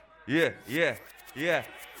Yeah.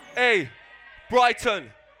 Hey, Brighton,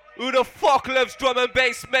 who the fuck loves drum and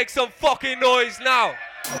bass? Make some fucking noise now.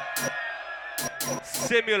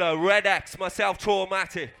 SIMULA, R3dX, myself,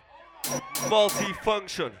 Traumatik.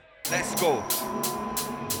 Multi-function. Let's go.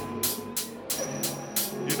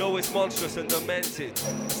 You know it's monstrous and demented.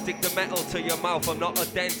 Stick the metal to your mouth, I'm not a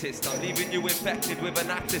dentist. I'm leaving you infected with an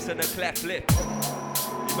abscess and a cleft lip.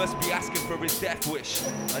 You must be asking for his death wish.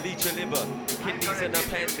 I'll eat your liver, your kidneys and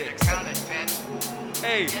appendix.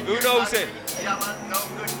 Hey, who knows it?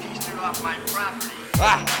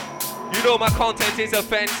 You know my content is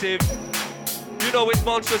offensive. You know it's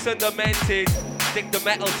monstrous and demented. Stick the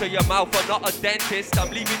metal to your mouth, I'm not a dentist. I'm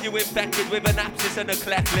leaving you infected with an abscess and a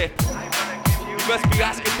cleft lip. You must be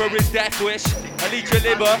asking for his death wish. I'll eat your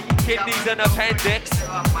liver, kidneys and appendix.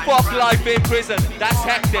 Fuck life in prison, that's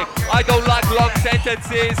hectic. I don't like long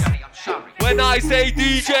sentences. When I say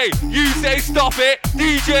DJ, you say stop it.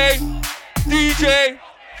 DJ,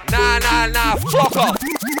 nah, fuck off.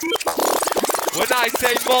 When I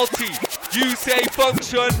say multi, you say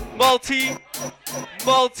function. Multi.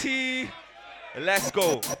 Let's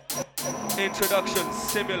go. Introduction,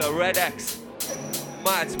 SIMULA, R3dX.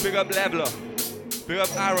 Mads, big up Leveler. Big up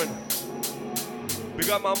Aaron. Big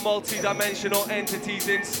up my multi-dimensional entities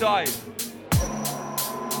inside.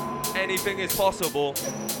 Anything is possible.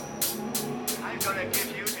 I'm gonna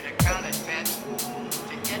give you to the count of 10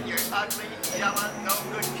 to get your ugly, yellow, no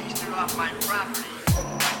good keister off my property.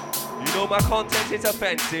 You know my content is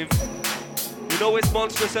offensive. You know it's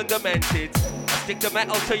monstrous and demented. I stick the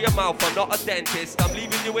metal to your mouth, I'm not a dentist. I'm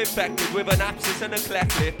leaving you infected with an abscess and a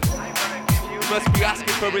cleft lip. You must be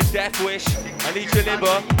asking for his death wish. I'll eat your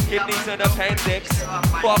liver, kidneys and appendix.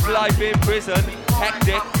 Fuck life in prison,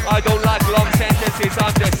 hectic. I don't like long sentences,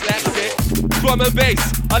 I'm dyslexic. Drum and bass,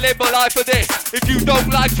 I live my life for this. If you don't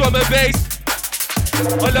like drum and bass,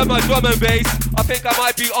 I love my drum and bass. I think I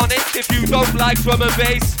might be honest. If you don't like drum and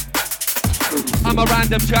bass, I'm a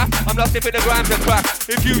random chap, I'm not sniffing the grams of crack.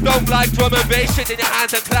 If you don't like drum and bass, shit in your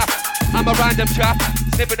hands and clap. I'm a random chap,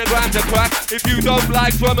 sniffing the grams of crack. If you don't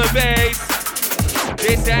like drum and bass,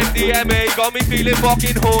 this MDMA got me feeling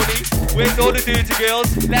fucking horny. Where's all the dirty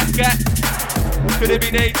girls? Let's get. Could have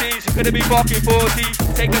been 18, she could have been fucking 40.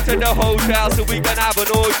 Take her to the hotel so we can have an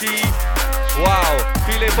orgy. Wow,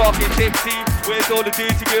 feeling fucking tipsy. Where's all the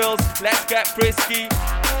dirty girls? Let's get frisky.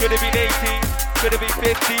 Could have been 18, could have been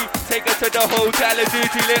 50. Take her to the hotel, a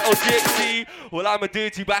dirty little gypsy. Well, I'm a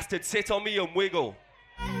dirty bastard, sit on me and wiggle.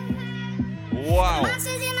 Wow.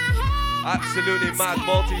 Absolutely mad,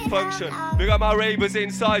 multi-function. Big up my ravers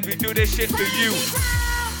inside, we do this shit for you.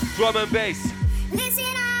 Drum and bass.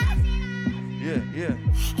 Yeah.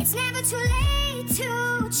 It's never too late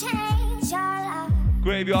to change your life.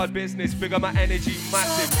 Graveyard business, big up my energy,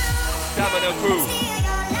 massive. Stamina crew.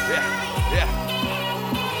 Yeah.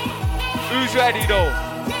 Who's ready though?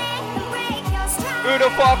 Who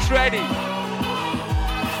the fuck's ready?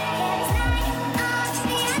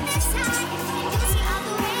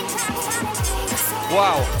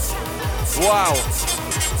 Wow.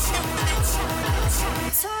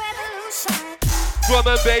 Drum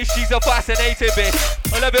and bass, she's a fascinating bitch.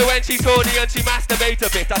 I love it when she's horny and she masturbates a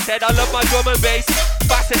bit. I said I love my drum and bass,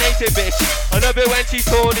 fascinating bitch. I love it when she's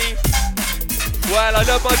horny. Well, I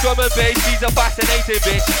love my drum and bass, she's a fascinating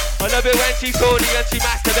bitch. I love it when she's horny and she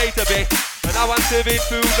masturbates a bit. And now I'm serving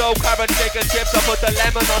food, no carrot, steak and chips. I put the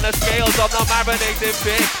lemon on the scales, I'm not marinating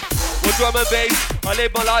bitch. Well, drum and bass, I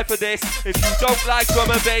live my life for this. If you don't like drum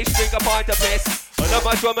and bass, drink a pint of piss. I love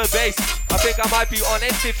my drum and bass, I think I might be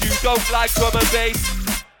honest. If you don't like drum and bass,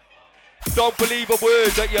 don't believe a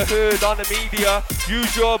word that you heard on the media.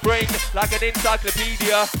 Use your brain like an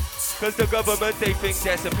encyclopedia. Cause the government, they think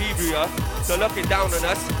they're superior. So looking down on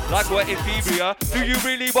us like we're inferior. Do you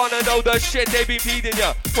really wanna know the shit they be feeding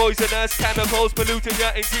ya? Poisonous chemicals polluting your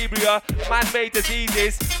interior. Man-made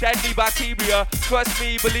diseases, deadly bacteria. Trust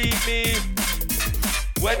me, believe me.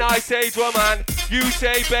 When I say drum man, you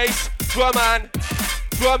say bass. Drum man.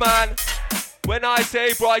 When I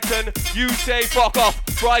say Brighton, you say fuck off.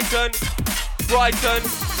 Brighton.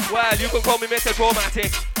 Well, you can call me Mr.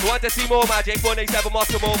 Traumatik. You want to see more magic? 187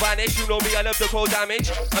 must more vanish. You know me, I love the cold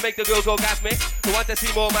damage. I make the girls orgasmic. You want to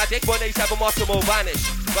see more magic? 187 must more vanish.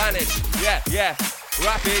 Yeah.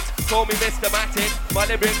 Rapid, call me Mr. Matic. My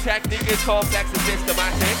lyric technique is complex and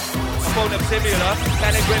systematic. I phone up SIMULA,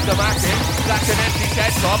 telegram dramatic. Flash an empty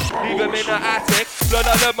TED top, leave them in the attic. Blood,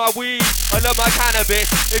 I love my weed, I love my cannabis.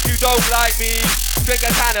 If you don't like me, drink a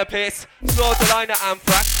can of piss. Snort a line of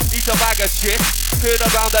anthrax, eat a bag of shit. Turn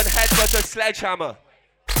around and headbutt a sledgehammer.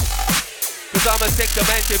 Cause I'm a sick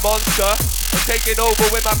demented monster. I'm taking over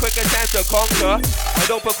with my quick attempt to conquer. I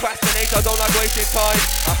don't procrastinate, I don't like wasting time.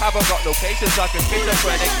 I haven't got no patience like a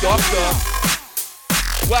schizophrenic doctor.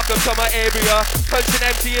 Welcome to my area, punching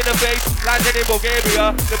empty in the face, landed in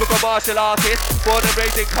Bulgaria. Lyrical martial artist, born and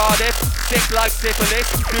raised in Cardiff. Sick like syphilis,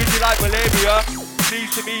 dirty like malaria.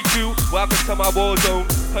 Pleased to meet you, welcome to my war zone.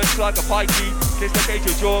 Punch like a pikey, dislocate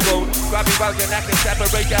your jawbone. Grab me round your neck and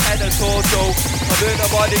separate your head and torso. I'm in the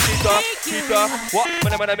body, keeper. What?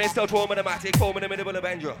 When I miss, traumatic, form in the middle of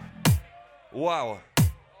Avenger. Wow.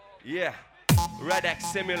 Yeah. R3dX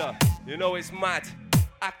SIMULA. You know it's mad.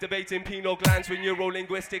 Activating penile glands with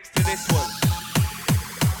neurolinguistics to this one.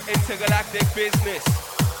 Intergalactic business.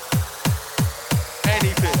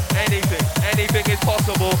 Anything is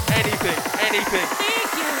possible. Anything.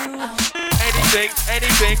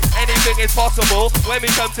 Anything is possible. When we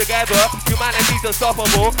come together, humanity's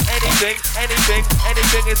unstoppable. Anything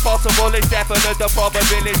is possible. It's definite, the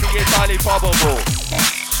probability is highly probable.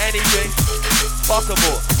 Anything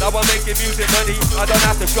possible. Now I'm making music money, I don't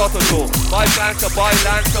have to shot at all. My plans to buy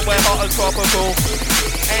land somewhere hot and tropical.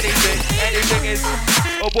 Anything is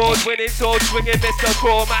award-winning, sword-swinging Mr.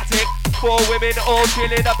 Traumatik. 4 women all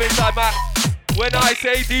chilling up inside my... When I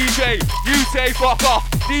say DJ, you say fuck off.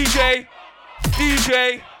 DJ.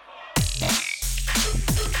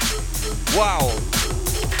 Wow.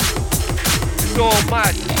 It's all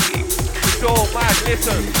mad,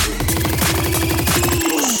 listen.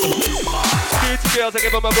 Dirty girls, I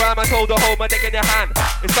give them a gram, I told her hold my dick in your hand.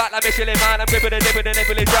 It's fat like Michelin man, I'm gripping and dipping and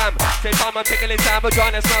nippling jam. Same time I'm tickling Sam,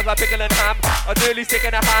 vagina smells like pickle and ham. A dirty stick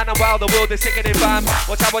in a hand, and while the world is sickening fam.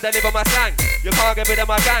 Watch out what I live on my slang, you can't get rid of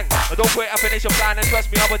my gang. I don't quit, I finish your plan, and trust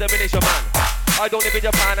me, I will diminish your man. I don't live in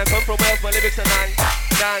Japan, I come from Wales, my lyrics are nang.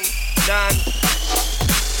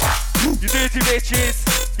 You dirty bitches,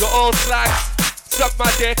 you're all slags. Suck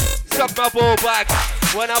my dick, suck my ball back.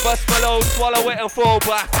 When I bust my load, swallow it and fall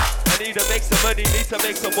back. I need to make some money, need to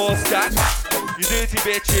make some more stacks. You dirty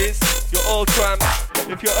bitches, you're all tramps.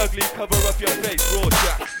 If you're ugly, cover up your face.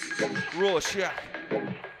 Raw shack.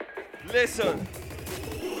 Listen.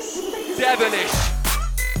 Devilish.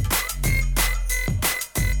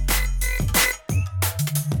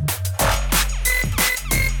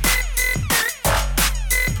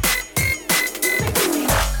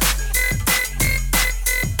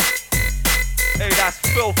 Hey, that's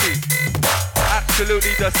filthy.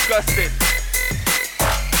 Absolutely disgusting.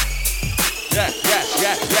 Yeah.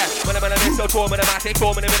 When I'm so traumatic,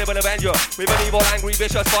 form in the middle of Avenger. With an evil, angry,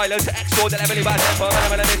 vicious, violent, extraordinarily bad temper.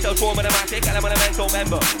 When I'm so traumatic, and I'm a mental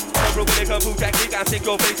member. Come with a kung fu technique and stick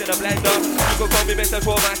your face in a blender. You can call me Mr.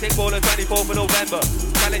 Traumatic for the 24th of November.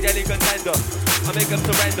 Challenge any contender. I make them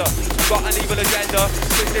surrender. Got an evil agenda,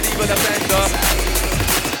 twisted evil offender.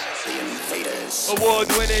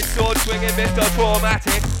 Award-winning, sword-swinging Mr.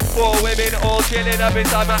 Traumatik. 4 women all chilling up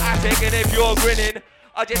inside my attic. And if you're grinning,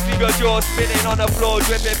 I just leave your jaw spinning on the floor,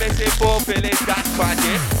 dripping, missing 4 fillings. That's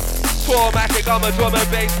tragic. Traumatik, I'm a drum and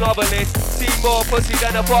bass novelist. See more pussy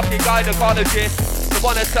than a fucking gynecologist. They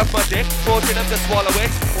wanna suck my dick, forcing them to swallow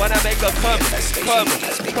it. When I make them come.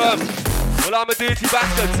 Well, I'm a dirty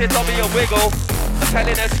bastard, sit on me and wiggle. I'm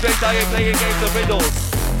telling her straight, I ain't playing games of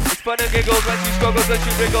riddles. It's fun and giggles when she struggles and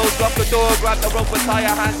she wriggles. Drop the door, grab the rope and tie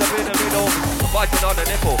her hands up in the middle. I'm biting on a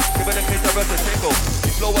nipple, giving a clitoris a tickle.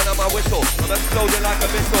 She's blowing on my whistle, I'm exploding like a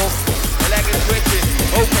missile. My leg is twitching,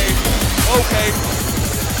 okay.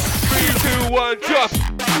 3, 2, 1, jump.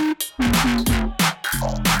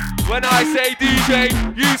 When I say DJ,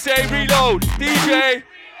 you say reload. DJ,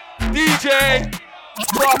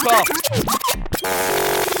 fuck off.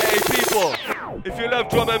 Hey people, if you love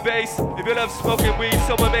drum and bass, if you love smoking weed,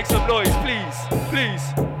 someone make some noise, please.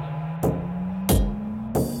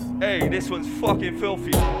 Hey, this one's fucking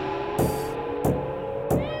filthy.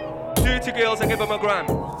 Dirty girls, I give them a gram.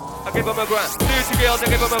 Dirty girls, I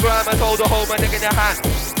give them a gram. I told her hold my dick in your hand.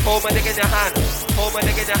 Hold my dick in your hand.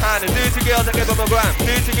 And dirty girls, I give them a gram. I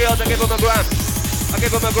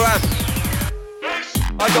give them a gram.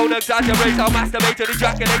 I don't exaggerate, I'll masturbate and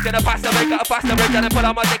ejaculate in a faster rate, at a faster rate, and I put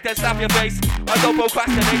on my dick then slap your face. I don't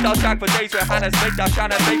procrastinate, I'll shag for days with Hannah's mate, that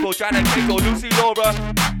Shannon Maple, Janet Cake or Lucy Laura.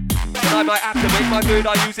 And I might activate my good,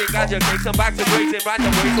 I use it ganja cakes and bags of grades in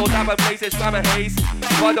random ways, all type of places, grab a haze.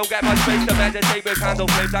 If I don't get much space to meditate with candle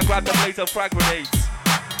flames, I grab the blaze of frag grenades.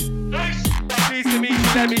 Pleased to meet you,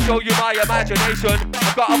 let me show you my imagination.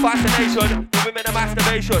 I've got a fascination with women and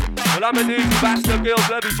masturbation. Well, I'm a dirty bastard, girls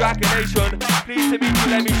love ejaculation. Pleased to meet you,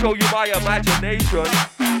 let me show you my imagination.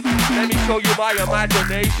 Let me show you my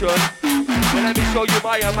imagination. Well, let me show you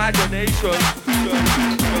my imagination.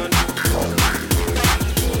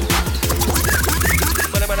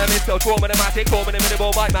 When I'm so traumatic, forming a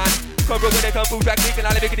minimal white man. Come through with a kung fu technique and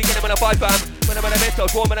I'll make it again when I fight fam. When I'm in a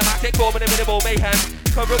mental, forming a matic, forming a minimal mayhem.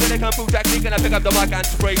 Come through with a kung fu technique and I pick up the mic and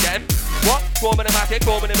spray them. What? Forming a matic,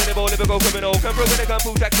 forming a minimal, lyrical criminal. Come through with a kung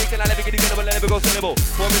fu technique and I'll make it again when I never go syllable.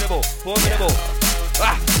 Formidable, formidable.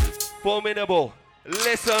 Ah, formidable.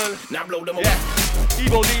 Listen. Now blow them away.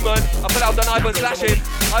 Evil demon, I pull out the knife and slash it.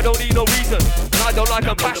 I don't need no reason, and I don't like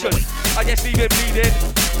compassion. I just leave him bleeding,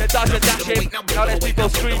 then dodge and dash him. Now there's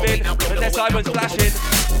people screaming, and there's sirens flashing.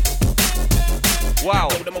 Wow.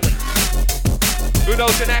 Who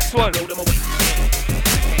knows the next one? Big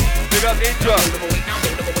up Ninja.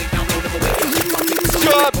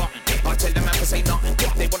 Jump! I tell them to say nothing.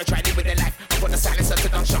 They wanna try it with their life. I wanna silence her to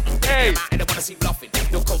done shot. Hey! They wanna see bluffing.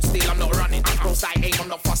 No cold steel, I'm not running. Bro side aim, I'm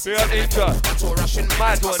not fussing. Big up Ninja. That's all Russian.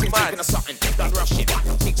 Mad one, mad. Done rushing.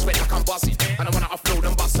 Kicks wet like I'm buzzing. And I wanna offload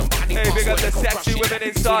and bust somebody. Hey, big up the sexy women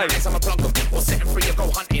inside. I'm a plug them. Or set them free or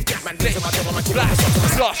go hunting. Man, this is my job, I'm a flash,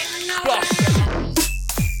 flush, flush.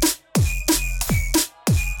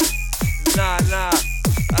 Nah,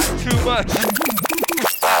 that's too much.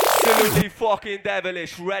 Absolutely fucking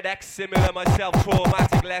devilish. R3dX, SIMULA, myself,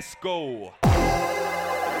 Traumatik, let's go.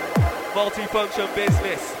 Multi-function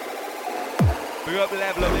business. Big up the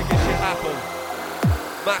level of making shit happen.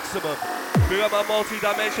 Maximum. Big up my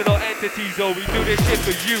multi-dimensional entities, though. We do this shit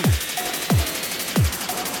for you.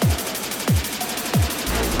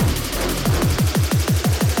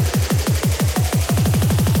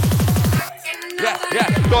 Yeah,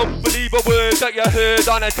 don't believe a word that you heard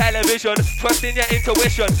on a television. Trust in your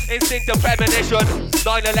intuition, instinct and premonition.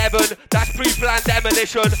 9/11, that's pre-planned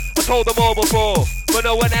demolition. I told them all before, but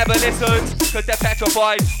no one ever listens. Cause they're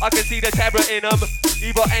petrified, I can see the terror in them.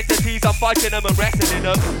 Evil entities, I'm fighting them and wrestling in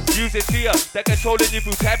them. Using fear, they're controlling you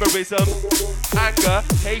through terrorism. Anger,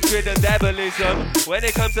 hatred and devilism. When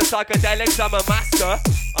it comes to psychedelics, I'm a master.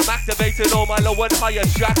 I'm activating all my low and higher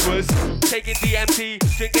chakras. Taking DMT,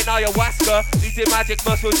 drinking ayahuasca. Eating magic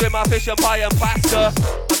mushrooms with my fish and pie and pasta.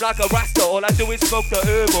 I'm like a rasta, all I do is smoke the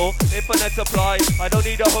herbal. Infinite supply, I don't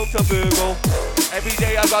need a home to burgle. Every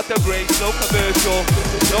day I got the grapes, no commercial.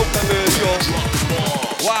 No commercial.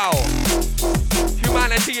 Wow.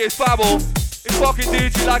 Humanity is babble. It's fucking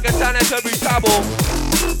dirty like a sanitary towel.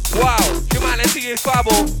 Wow. Humanity is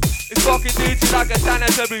babble. It's fucking dirty like a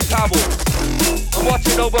sanitary towel. I'm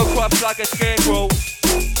watching over crops like a scarecrow.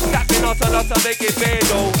 Stacking lots and lots and making fair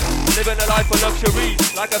dough. Living a life of luxury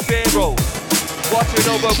like a pharaoh. Watching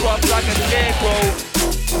over crops like a scarecrow.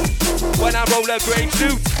 When I roll a grape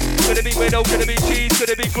suit, could it be widow, could it be cheese, could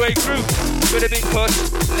it be grapefruit? Could it be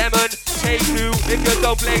kush, lemon, K2? If you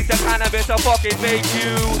don't blaze the cannabis, I'll fucking make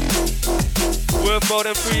you worth more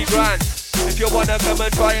than $3,000. If you wanna come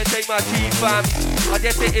and try and take my teeth, fam, I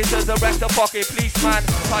just citizens arrest the fucking policeman.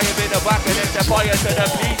 Tie him in the back and then set fire to the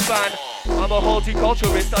police van. I'm a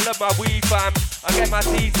horticulturist, I love my weed, fam. I get my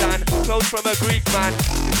season, clothes from a Greek man.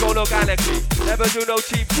 It's grown organically, never do no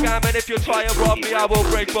cheap scam. And if you try and rob me, I will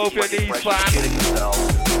break both your knees, fam.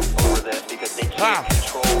 Ha!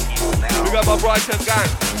 We got my Brighton gang.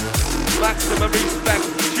 Maximum respect,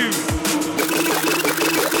 you.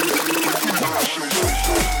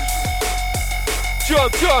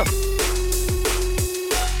 Jump, jump!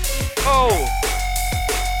 Oh!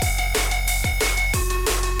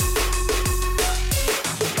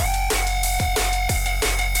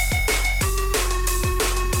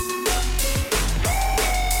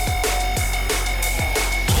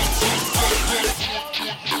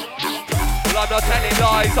 Well, I'm not telling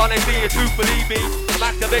lies, honestly, it's truth, believe me. I'm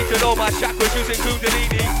activating all my chakras using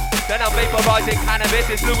Kundalini. Then I'm vaporizing cannabis,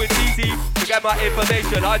 it's fluid easy. To get my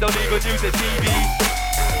information, I don't even use a TV.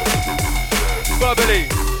 Bubbly.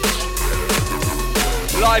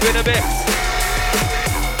 Live in a mix.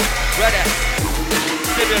 R3dX.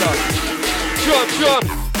 SIMULA. Jump, jump.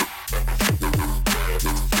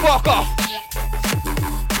 Fuck off.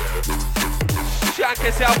 Shank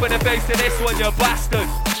yourself in the face to this one, you bastard.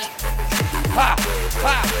 Ha,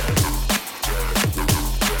 ha.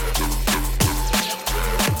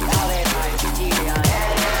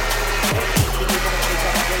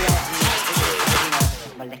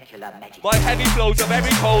 My heavy flows are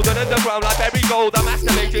very cold and underground like berry gold. I'm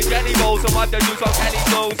masturbating jelly bowls and wipe the juice on Kelly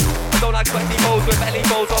clothes. I don't like sweaty holes with belly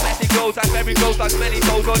bowls or messy clothes. I'm very close like smelly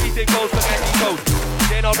toes or eating clothes spaghetti toast.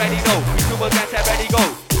 They already know, we two will get there, ready go.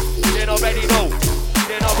 They already know,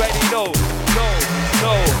 they already know.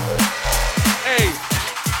 No. Hey.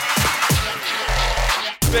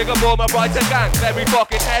 Big up all my Brighton gang, very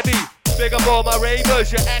fucking heavy. Big up all my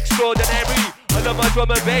ravers, you're extraordinary. I love my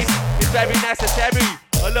drum and bass, it's very necessary.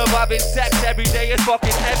 I love having sex every day, it's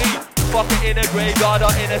fucking heavy. Fuck it in a graveyard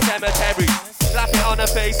or in a cemetery. slap it on her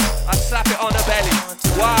face, I slap it on her belly.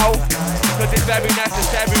 Wow, cause it's very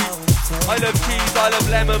necessary. I love cheese, I love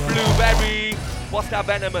lemon, blueberry. What's that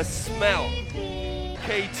venomous smell?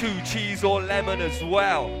 K2 cheese or lemon as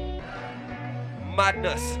well.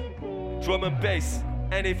 Madness, drum and bass,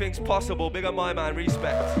 anything's possible. Big up my man,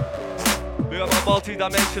 respect. Big up my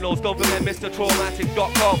multi-dimensionals, don't forget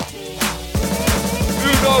Traumatik.com.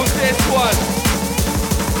 Who knows this one?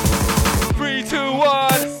 3, 2,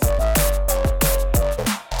 1.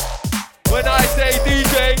 When I say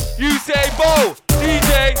DJ, you say Bo.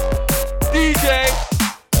 DJ, DJ.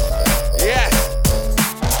 Yes.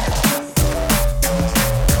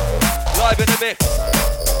 Live in the mix.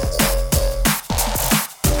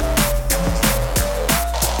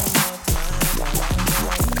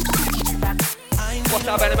 What's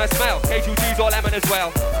that venomous smell? K2 cheese or lemon as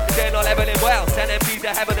well. If they're not leveling well, send MPs to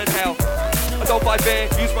heaven and hell. I don't fight fear,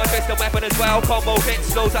 use my fist and weapon as well. Combo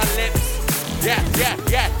hits, nose and lips. Yeah, yeah,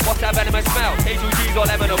 yeah. What's that venomous smell? K2 cheese or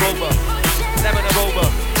lemon aroma? Lemon aroma.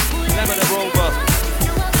 Lemon aroma.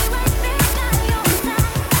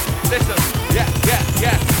 Listen, yeah, yeah,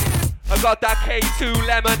 yeah. I got that K2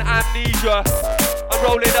 lemon amnesia. I'm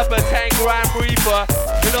rolling up a 10-gram reefer.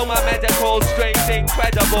 You know my medical strength's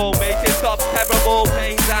incredible. Make it stop terrible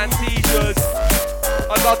pains and seizures.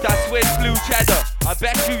 I got that Swiss blue cheddar. I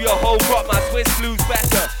bet you your whole crop my Swiss blue's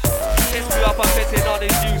better. Piss me off, I'm fitting on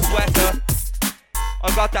his new sweater.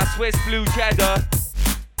 I got that Swiss blue cheddar.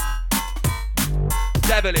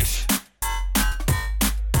 Devilish.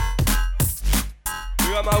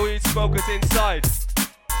 You got my weed smokers inside.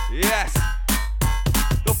 Yes.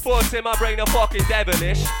 The thoughts in my brain are fucking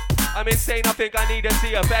devilish. I'm insane, I think I need to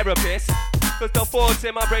see a therapist. Cause the thoughts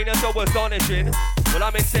in my brain are so astonishing. Well,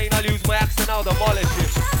 I'm insane, I lose my accent, I'll demolish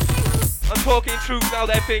it. I'm talking truth, now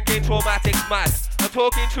they're thinking Traumatik's mad. I'm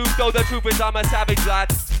talking truth, though the truth is I'm a savage lad.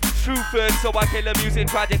 Truth first, so I kill them using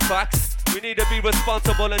tragic facts. We need to be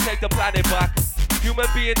responsible and take the planet back. Human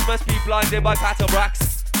beings must be blinded by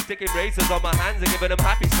cataracts. Sticking razors on my hands and giving them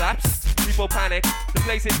happy slaps. People panic, the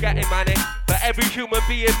place is getting manic. But every human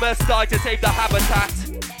being must die to save the habitat.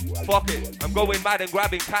 Fuck it, I'm going mad and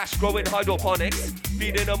grabbing cash, growing hydroponics,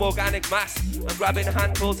 feeding them organic mass. I'm grabbing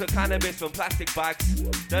handfuls of cannabis from plastic bags.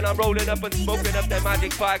 Then I'm rolling up and smoking up their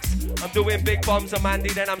magic bags. I'm doing big bombs of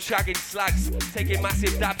Mandy, then I'm shagging slags. Taking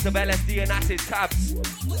massive dabs of LSD and acid tabs.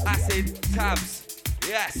 Acid tabs,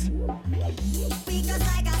 yes.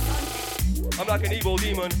 I'm like an evil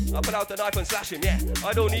demon, I pull out the knife and slash him, yeah.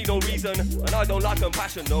 I don't need no reason, and I don't like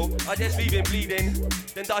compassion, no. I just leave him bleeding,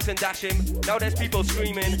 then dice and dash him. Now there's people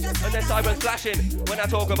screaming, and there's sirens flashing. When I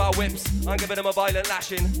talk about whips, I'm giving them a violent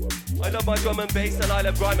lashing. I love my drum and bass, and I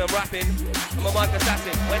love grime and rapping. I'm a mic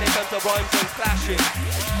assassin, when it comes to rhymes and clashing.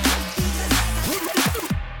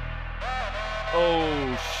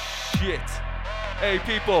 Oh, shit. Hey,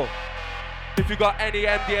 people, if you got any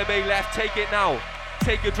MDMA left, take it now.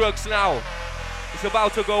 Take your drugs now. It's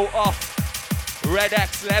about to go off.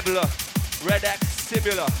 R3dX leveler. R3dX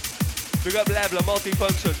SIMULA. Big up leveler,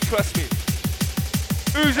 multifunction, trust me.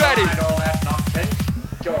 Who's ready?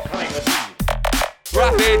 You're coming with me.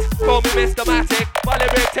 Rapid, call me Mr. Matic. My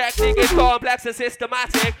lyric technique is complex and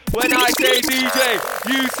systematic. When I say DJ,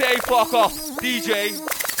 you say fuck off. DJ.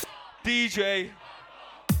 DJ.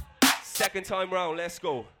 Second time round, let's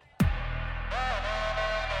go.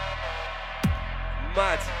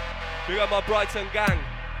 Mad. We got my Brighton gang.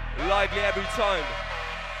 Lively every time.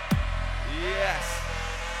 Yes.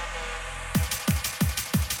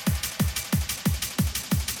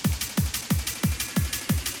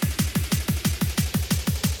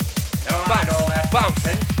 Bounce,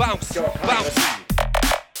 bounce, bounce, bounce.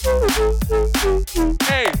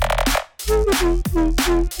 Hey.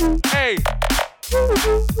 Hey.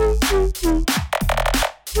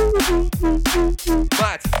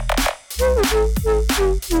 Mad.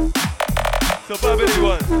 So bubbly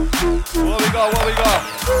one. What we got? What we got?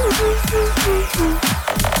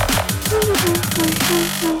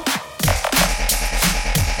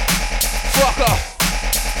 Fuck off.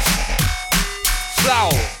 Flow.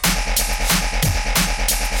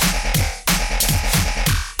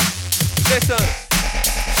 Listen.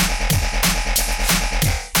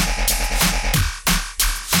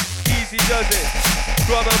 Easy does it.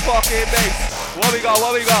 Drum and fucking bass. What we got?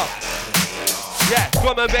 What we got? Yeah,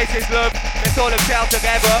 drum and bass is love. Let's all excel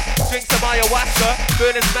together. Drink some ayahuasca,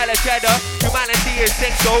 burn and smell of cheddar. Humanity is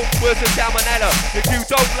sick, so worse than salmonella. If you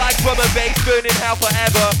don't like drum and bass, burn in hell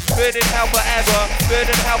forever. Burn in hell forever. Burn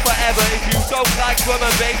in hell forever. If you don't like drum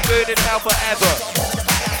and bass, burn in hell forever.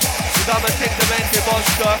 I'm a sick demented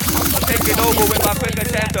monster. I'm taking over with my quick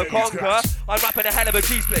attempt to conquer. I'm rapping a hell of a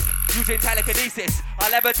G-split, using telekinesis.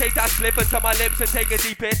 I'll levitate that slip into my lips and take a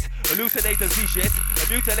deep hit. Hallucinate and see shit, and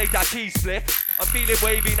mutilate that cheese slip. I'm feeling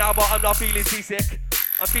wavy now, but I'm not feeling seasick.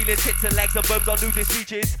 I'm feeling tits and legs and bums on losing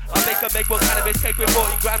speeches. I make one cannabis cake with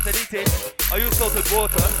 40 grams and eat it. I use salted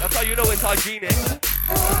water, that's how you know it's hygienic.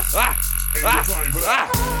 You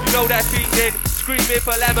know that fiending, screaming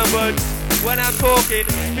for lemon buds. When I'm talking,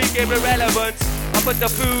 speaking irrelevant. I put the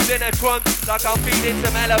food in a trunk like I'm feeding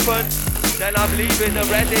some elephants. Then I'm leaving the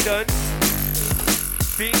residence.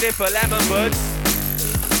 Fiending for lemon buds.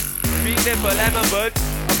 Feeding for lemon buds.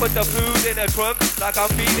 I put the food in a trunk like I'm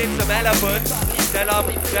feeding some elephants. Then I'm,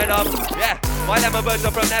 yeah. My lemon buds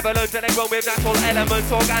are from Netherlands and they grow with natural elements.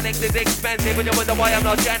 Organics is expensive and you wonder why I'm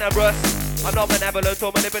not generous. I'm not benevolent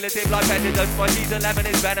or manipulative like presidents. My season 11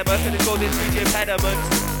 is venomous and it's causing speech impediments.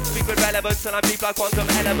 Speak with relevance and I'm deep like quantum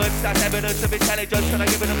elements. That's evidence of intelligence and I'm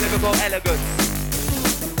giving them lyrical elegance.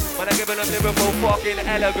 When I'm giving them lyrical fucking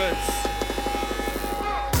elegance.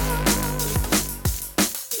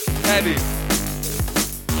 Heavy.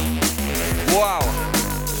 Wow.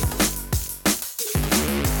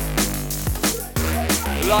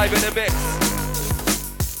 Live in the mix.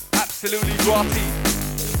 Absolutely grotty.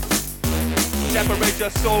 Separate your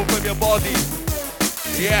soul from your body.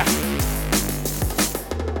 Yeah.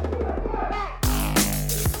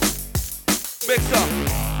 Mix up.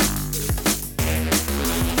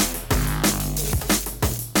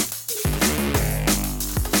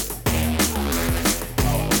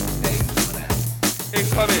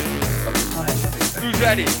 Incoming. Who's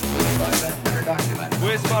ready?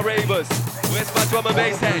 Where's my ravers? Where's my drum and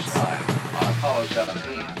bass heads?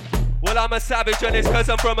 Well, I'm a savage and it's cause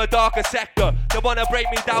I'm from a darker sector. They wanna break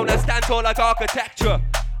me down and stand tall like architecture.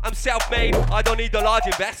 I'm self-made, I don't need a large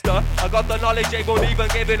investor. I got the knowledge, they won't even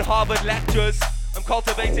give in Harvard lectures. I'm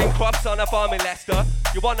cultivating crops on a farm in Leicester.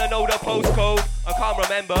 You wanna know the postcode? I can't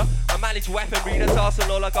remember. I manage weaponry that's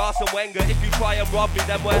arsenal like Arsene Wenger. If you try and rob me,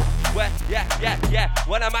 then where? Yeah.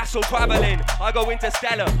 When I'm astral traveling, I go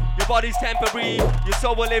interstellar. Your body's temporary, your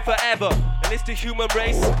soul will live forever. And it's the human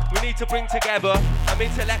race we need to bring together. I'm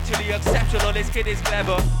intellectually exceptional, this kid is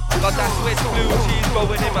clever. Got that Swiss blue cheese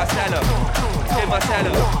growing in my cellar. In my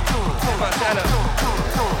cellar. In my cellar.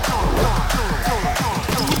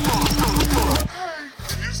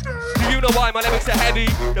 Do you know why my lyrics are heavy?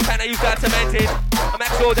 The pen I use that cemented. I'm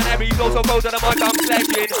extraordinary, flow so cold that I'm like I'm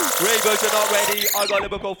sledging. Ravers, you're not ready, I got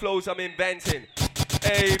lyrical flows I'm inventing.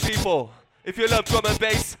 Hey people, if you love drum and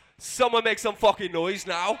bass, someone make some fucking noise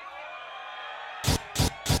now.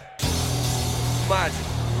 Mad,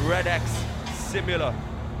 R3dX, SIMULA,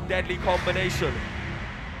 deadly combination.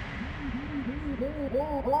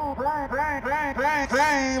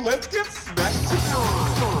 Let's get smashed.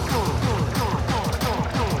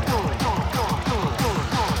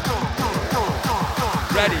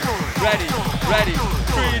 Ready.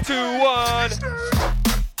 3, 2, 1.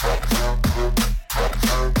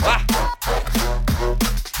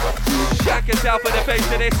 Shank yourself in the face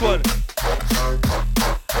to this one.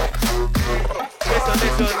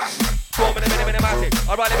 Listen. 4 minute-matic.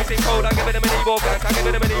 Alright, let me sing code. I'm giving them an evil glance. I'm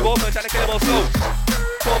giving them an evil punch. Trying to kill them all slow.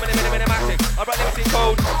 4 minute-matic. Alright, let me sing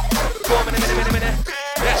code. 4 minute.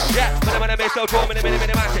 Yeah. When I make so 4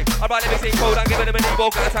 minute-matic. Alright, let me sing code. I'm giving them an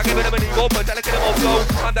evil glance. I'm giving them an evil punch. Trying to kill them all slow.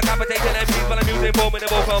 I'm decapitating MPs while I'm using 4 minute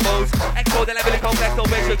combos. X-code and leveling complex. No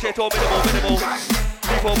basic shit or minimal.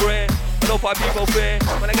 People brain. I don't find people fear.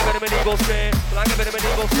 When I give them an evil spray. When I give them an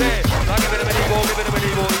evil spray. I'm giving them an evil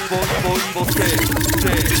spray.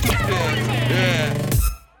 Yeah.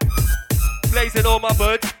 Blazing all my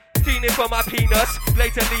buds. Fiending for my peanuts.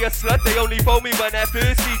 Blatantly a slut. They only phone me when they're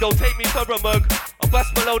thirsty. Don't take me for a mug. I'll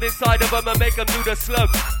bust my load inside of them and make them do the slug.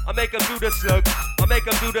 I'll bust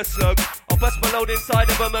my load inside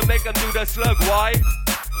of them and make them do the slug. Why?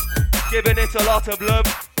 Giving it a lot of love.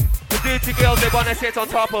 The dirty girls, they wanna sit on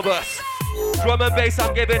top of us. Drum and bass,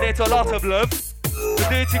 I'm giving it a lot of love. The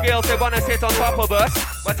dirty girls, they wanna sit on top of us.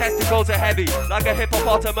 My testicles are heavy, like a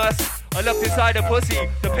hippopotamus. I looked inside a pussy,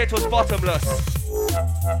 the pit was bottomless.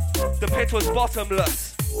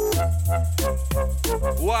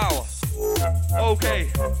 Wow.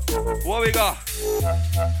 Okay, what we got?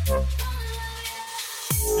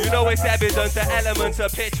 You know it's evident, the elements are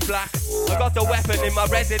pitch black. I got the weapon in my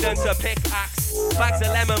residence, a pickaxe. Bags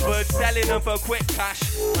of lemon buds, selling them for quick cash.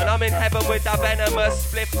 And I'm in heaven with that venomous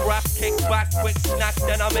split rap, kick back, quick snack,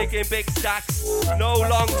 then I'm making big stacks. No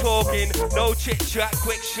long talking, no chit chat,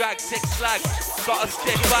 quick shag, 6 slag. Got a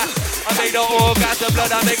stick back, I made an orgasm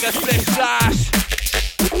blood, I make a split splash.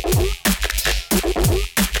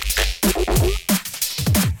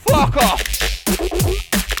 Fuck Fuck off.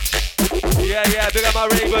 Yeah, yeah, big up my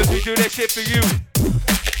ravers, we do this shit for you.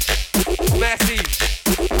 Messy.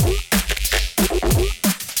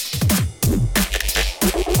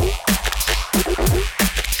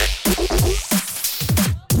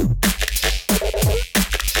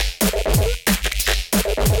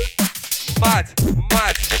 Mad,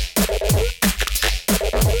 mad.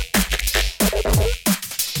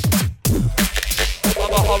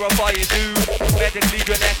 I'm a horrifying dude. Medically,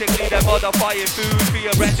 genetically, they're modifying food.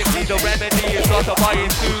 Theoretically, the remedy is not a buying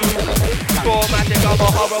food. Traumatik, I'm a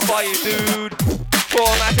horrifying dude.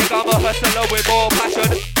 Traumatik, I'm a hustler with more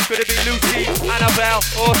passion. Could it be Lucy, Annabelle,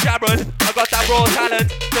 or Sharon? I got that raw talent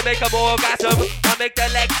to make them orgasm. I make their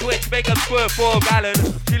legs twitch, make them squirt for a gallon.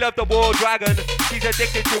 She loved the war dragon, she's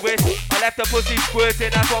addicted to it. I left her pussy squirting,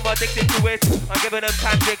 that's why I'm addicted to it. I'm giving them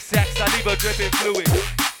tantric sex, I leave her dripping fluid.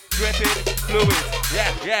 Dripping fluid,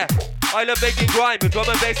 yeah, yeah. I love making grime, with drum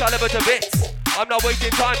and bass I love her to bits. I'm not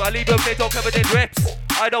wasting time, I leave her clit all covered in drips.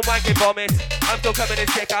 I don't wank and vomit, I'm still coming in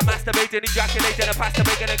sick. I'm masturbating, ejaculating, and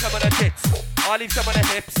masturbating and come on her tits. I leave some on the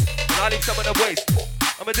hips, and I leave some on the waist.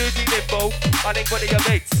 I'm a dirty limbo, I link one of your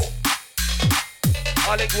mates.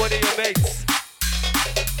 I link one of your mates.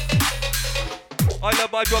 I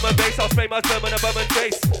love my drum and bass, I'll spray my sperm on a bum and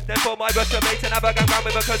face. Then for my Russian mates and have a gang round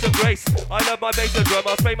with because of grace. I love my bass and drum,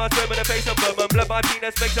 I'll spray my sperm in the face and bum and blood my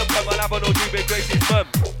penis makes them come. I'll have an orgy with Grace's mum.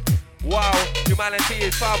 Wow, humanity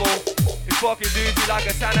is foul. It's fucking dirty like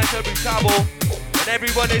a sanitary towel. And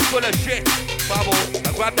everyone is full of shit. Bubble,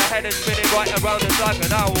 I grab the head and spin it right around us like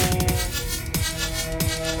an owl.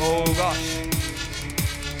 Oh gosh.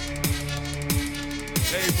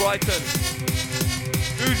 Hey Brighton,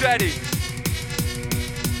 who's ready?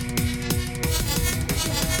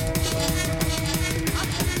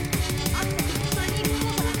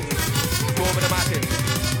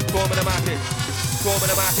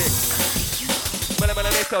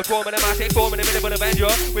 Traumatik. Traumatik, form in the middle of Avenger.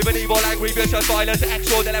 With an evil, angry, vicious, violence,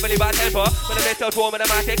 extraordinarily bad temper. When I'm Mr.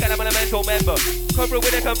 Traumatik, and I'm a mental member. Come through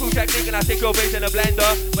with a kung fu technique and I stick your face in a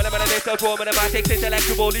blender. When I'm Mr. Traumatik,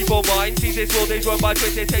 intellectual, lethal mind. Sees this world is run by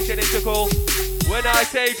twisted, tension, integral. When I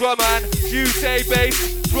say drum man, you say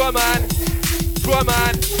bass. Drum man, drum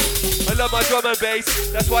man. I love my drum and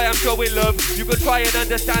bass, that's why I'm showing love. You can try and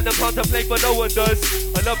understand and contemplate, but no one does.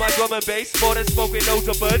 I love my drum and bass, more than smoking loads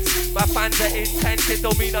of buds. My fans are intense, it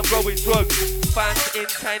don't mean I'm growing drugs. Fans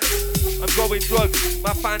intense, I'm growing drugs.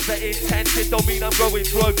 My fans are intense, it don't mean I'm growing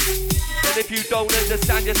drugs. And if you don't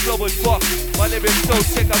understand, you're slow as fuck. My lyrics so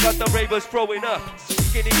sick, I got the ravers throwing up.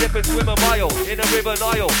 Skinny dip and swim a mile, in a river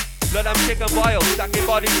Nile. Blood I'm sick and vile, stacking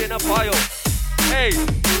bodies in a pile. Hey,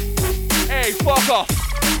 hey, fuck off.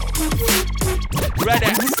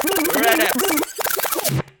 R3dX,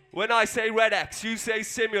 R3dX. When I say R3dX, you say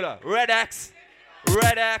SIMULA. R3dX,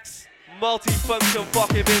 R3dX, multi-function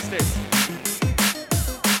fucking business.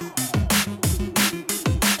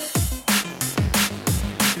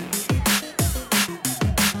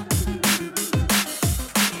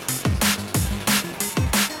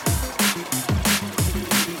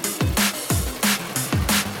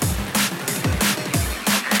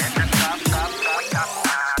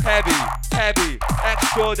 Heavy,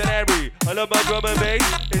 extraordinary. I love my drum and bass,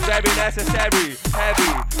 it's very necessary.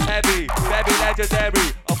 Heavy, very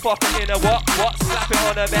legendary. I fuck it in a what? Slap it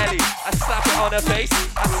on her belly. I slap it on her face,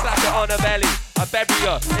 I slap it on her belly. I bury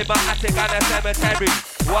her in my attic and a cemetery.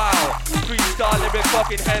 Wow, freestyle lyric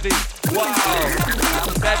fucking heavy. Wow,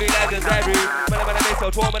 very legendary. When I'm so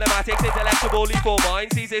traumatic, intellectual, lethal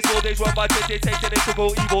mind. Sees this world is run by twisted, tasted,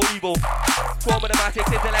 integral, evil. Traumatic,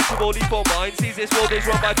 intellectual, lethal mind. Sees this world is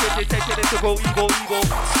run by twisted, tasted, integral, evil.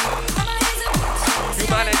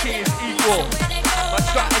 Humanity is equal. My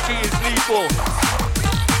strategy is lethal.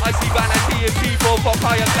 I see vanity in people. Fuck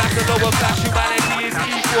higher class and lower class. Humanity is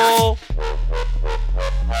equal.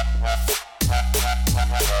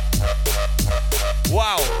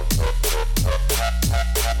 Wow.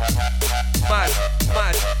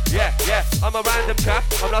 Mad, yeah, I'm a random chap.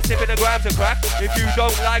 I'm not sipping a gram to crack. If you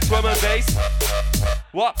don't like drum and bass,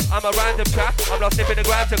 what? I'm a random chap. I'm not sipping a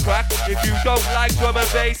gram to crack. If you don't like drum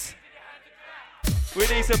and bass, we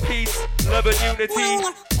need some peace, love and unity.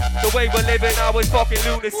 The way we're living now is fucking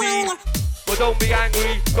lunacy. But don't be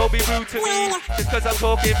angry, don't be rude to me. Just cause I'm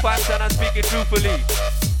talking fast and I'm speaking truthfully.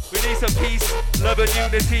 We need some peace, love and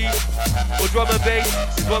unity. Well, drum and bass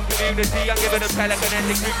is one community. I'm giving them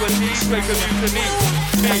telekinetic frequency. Straight from you to me.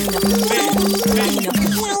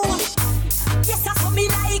 Yes, that's what me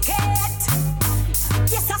like it.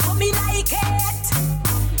 Yes, that's what me like it.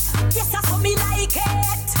 Yes, that's what me like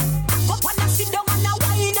it. But when I sit down and I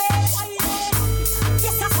whine it.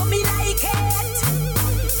 Yes, that's what me like it.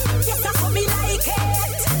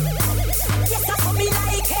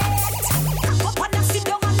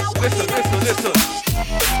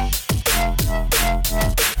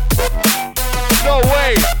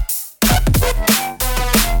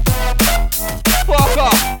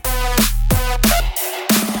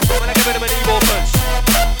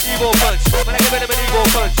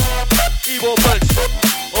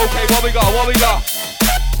 Okay, what we got?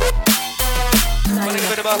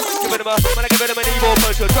 When I give it an evil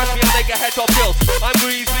puncher. Trust me, I make a head top tilt. I'm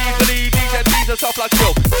greasy, please believe these MCs are soft like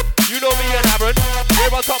silk. You know me and Aaron,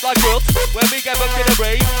 we're on top like quilt. When we get booked in a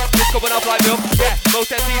rave, it's coming up like milk. Yeah,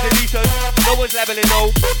 most MCs are decent, no one's leveling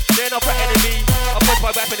low. They're not threatening me, I push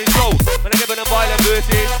my weapon in slow. When I give them violent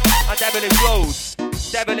verses, and devilish flows,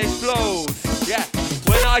 yeah.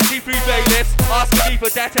 When I see free bailiffs, asking me for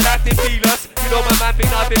debt and acting feelers. You know my man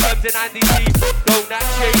think life becomes an Andy C. Don't act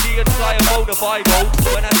shady and try and phone a Bible.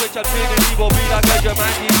 When I switch up turning evil, be like a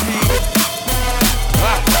Jumanji C.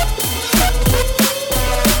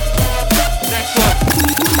 Next one.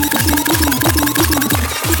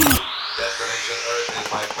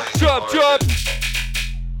 Jump.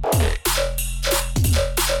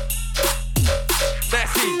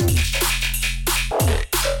 Messi.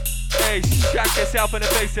 Hey, shank yourself in the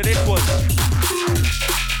face to this one.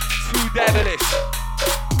 Too devilish.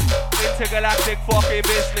 Intergalactic fucking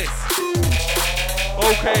business.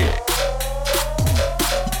 Okay.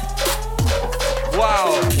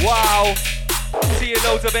 Wow. I'm seeing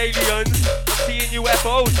loads of aliens. I'm seeing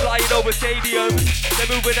UFOs flying over stadiums. They're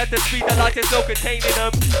moving at the speed of light, there's no containing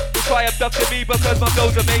them. They try abducting me because my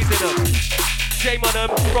flow's amazing them. Shame on them,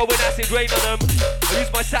 throwing acid rain on them. I use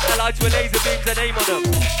my satellites with laser beams and aim on them.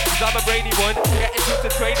 Cause I'm a brainy one, getting troops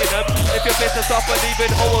and training them. If your business off and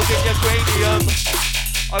leaving holes in your cranium.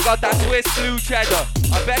 I got that Swiss blue cheddar.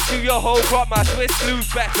 I bet you your whole crop my Swiss blue's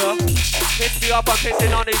better. Piss me up, I'm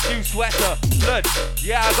pissing on his new sweater. Blood,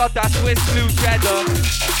 yeah, I got that Swiss blue cheddar.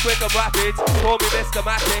 Quick and rapid, call me Mr.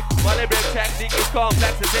 Matic. My lyric technique is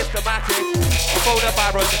complex and systematic. I phone a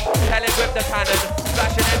baron, tell him with the cannon.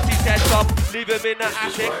 Flash an empty set up, leave him in the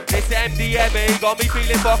attic. This MDMA got me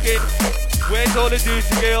feeling fucking. Where's all the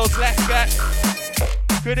juicy girls? Let's get.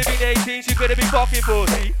 Could have been 18, she could have been fucking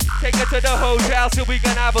 40. Take her to the hotel so we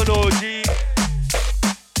can have an orgy.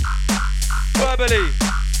 Verbally.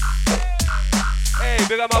 Hey,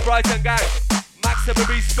 big up my Brighton gang. Maximum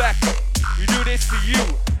respect. We do this for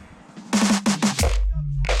you.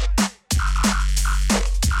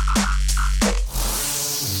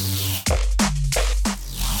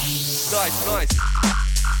 Nice.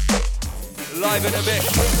 Live in a mix.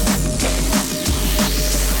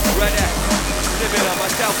 R3dX. SIMULA,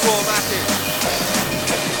 myself, Traumatik.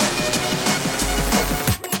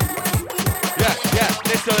 Yeah,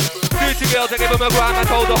 listen. Duty girls, I give them a gram. I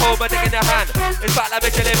told the whole my dick in their hand. It's fat like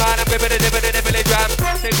Michelin man, I'm gripping and dipping and nibbling jam.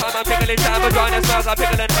 Same time I'm tickling down, vagina smells like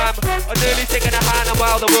pickle and ham. I'm nearly sick in the hand, and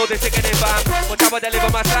while the world is sick in it, bam. What time I deliver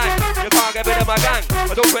my slang? You can't get rid of my gang.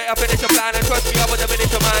 I don't quit, I finish a plan, and trust me, I will diminish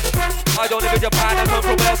a man. I don't live in Japan, I come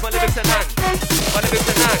from Wales, my lyrics are lang.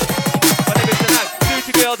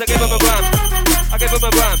 Duty girls, I give them a gram.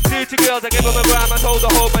 Duty girls, I give them a gram. I told the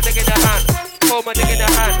whole my dick in their hand. Hold my dick in their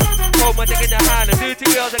hand. And duty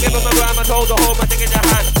girls, I give them a gram. I told the whole my dick in their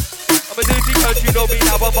hand. I'm a duty country, you know me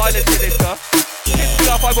now, I'm violent sinister. Kiss me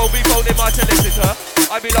up, I won't be phoning my solicitor.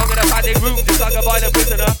 I belong in a padded room, just like a violent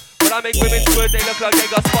prisoner. When I make women squirt, they look like they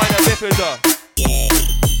got spina bifida.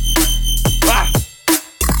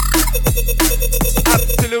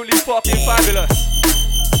 Absolutely fucking fabulous.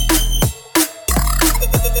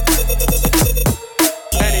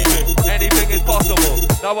 Anything is possible.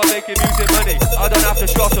 Now I'm making music money, I don't have to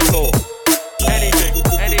shot at all.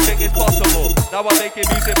 Anything is possible. Now I'm making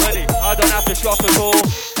music money, I don't have to shot at all.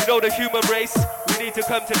 You know the human race, we need to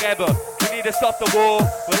come together. We need to stop the war,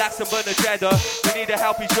 relax and burn the cheddar. We need to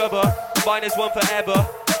help each other, combine as one forever.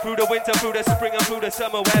 Through the winter, through the spring and through the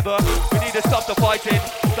summer weather. We need to stop the fighting,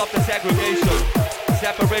 stop the segregation.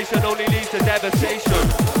 Separation only leads to devastation.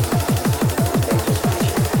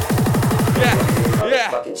 Yeah.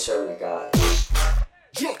 Fucking servant of God.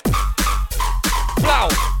 Wow.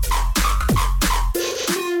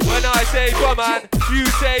 When I say drum man, you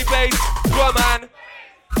say bass. Drum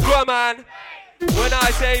man. When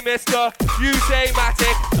I say mister, you say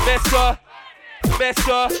matic.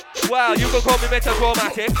 Mister, well, you can call me Mr.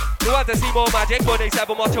 Traumatik. You want to see more magic,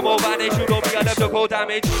 187 much more vanish. You know me, I love to call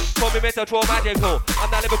damage. Call me Mr. Traumatical. I'm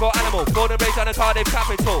that lyrical animal, born and raised on the Cardiff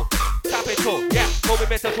capital. Yeah, call me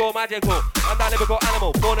Mr. Traumatical. I'm that lyrical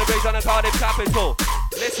animal, born and raised on the Cardiff capital.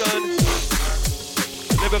 Listen.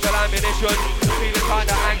 Lyrical ammunition, feeling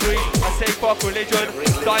kinda angry. I say fuck religion,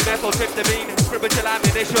 dimethyltryptamine, spiritual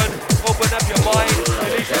ammunition. Open up your mind,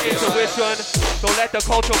 release your intuition. Don't let the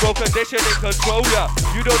cultural conditioning control ya.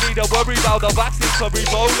 You don't need to worry about the vaccine for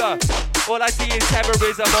Ebola. All I see is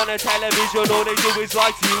terrorism on a television. All they do is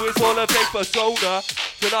lie to you, it's all a fake persona.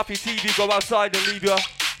 Turn off your TV, go outside and leave ya.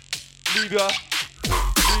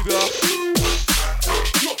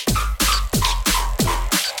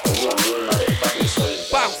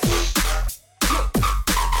 Bounce.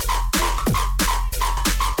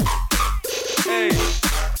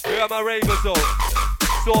 got my ravers though.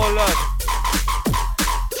 It's all love.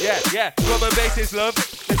 Yeah, drum and bass is love.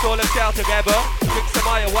 Let's all shout together. Drink some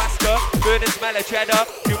ayahuasca, burn and smell of cheddar.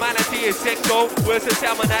 Humanity is sick though, worse than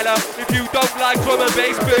salmonella. If you don't like drum and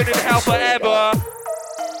bass, burn in hell forever.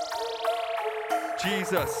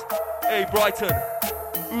 Jesus. Hey Brighton,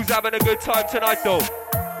 who's having a good time tonight though?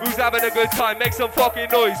 Who's having a good time? Make some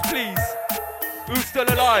fucking noise, please. Who's still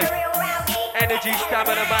alive? Energy,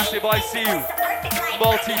 stamina, massive, I see you.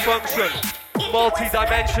 Multifunction,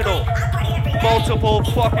 multi-dimensional, multiple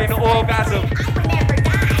fucking orgasm.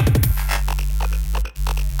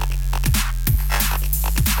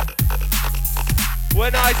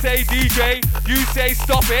 When I say DJ, you say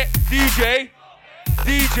stop it. DJ,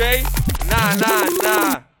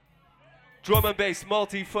 nah. Drum and bass,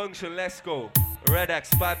 multi-function, let's go.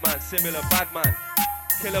 R3dX, Badman, SIMULA, Badman.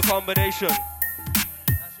 Killer combination.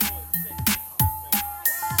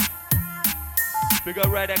 We got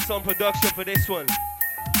R3dX on production for this one.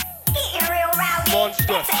 Monstrous.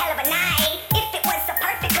 That's a hell of a night. If it was the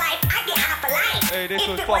perfect life, I'd get half a life. Hey, this If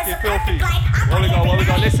was it fucking the filthy. perfect life, I What we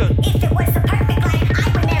got, listen. If it was the perfect life, I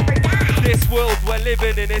would never die. This world we're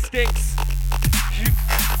living in, it stinks.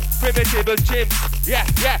 Primitive as chimps. Yeah.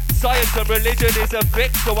 Science and religion is a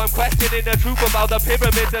fix, so I'm questioning the truth about the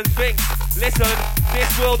pyramids and sphinx. Listen,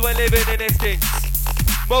 this world we're living in, it stinks.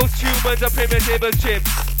 Most humans are primitive as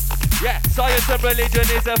chimps. Yeah, science and religion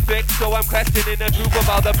is a fix, so I'm questioning the truth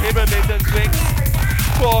about the pyramids and sphinx.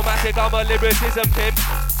 Traumatik, I'm a lyricism pimp.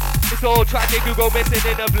 It's all tragic, you go missing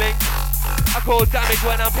in a blink. I cause damage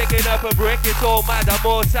when I'm picking up a brick. It's all mad, I'm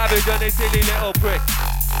more savage than a silly little prick.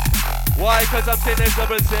 Why? Cause I'm sinister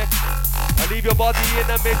and sick. I leave your body in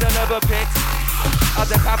the middle of a pit. I'll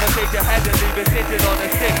decapitate your head and leave it sitting on a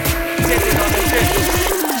stick. Sitting on a stick.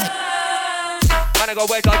 Man, I got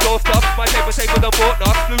wet on doorstop. My paper safe with a fort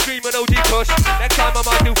knock. Blue dream and OG push. Next time I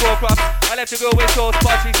might do 4 crops. I left a girl with sauce,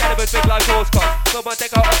 but she said it was big like horse cock. So I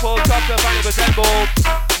take out a full top to find it resembled.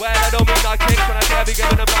 Well, I don't mean like kicks when I say I be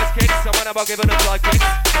giving them nice kicks. So when I'm about giving them like kicks,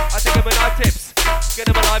 I take them with knife tips. Get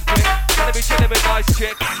them alive quick. Gonna be chilling with nice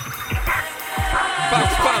chicks.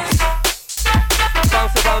 Bounce, bounce.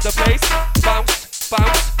 Bounce around the place. Bounce,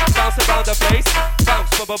 bounce. Bounce around the place. Bounce,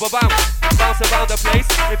 bounce. Bounce around the place.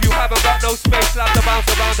 If you haven't got no space, slap the bounce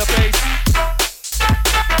around the place.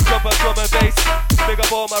 Jump up, drum and bass. Big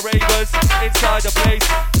up all my ravers inside the place.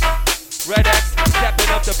 R3dX, stepping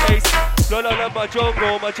up the pace. Love my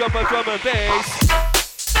jungle, my jumper, drum and bass.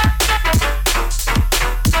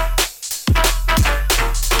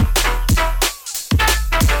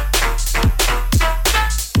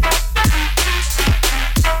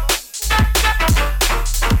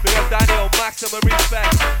 Daniel, maximum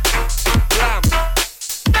respect. Blam.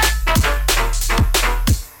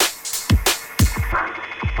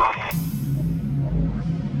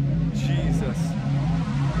 Jesus.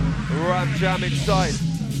 Ram jam inside.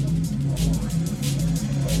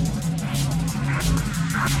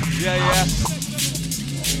 Yeah.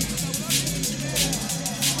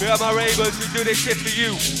 We are my ravers who do this shit for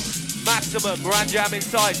you. Maximum, ram jam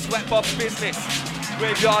inside. Sweatbox business.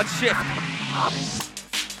 Graveyard shift.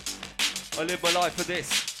 I live my life for this.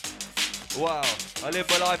 Wow, I live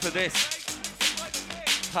my life for this.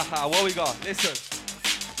 Haha, what we got? Listen.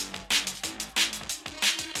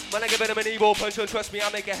 When I give them an evil punch, and trust me, I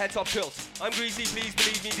make a head top tilt. I'm greasy, please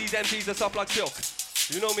believe me, these MCs are soft like silk.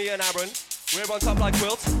 You know me and Aaron, we're on top like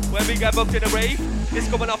quilts. When we get booked in a rave, it's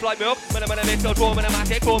coming off like milk. When I'm in a mix of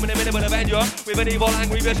traumatic, forming a minimal avenger. With an evil,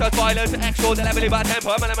 angry, vicious, violent, extraordinarily bad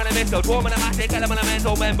temper. When I'm in a mix of traumatic,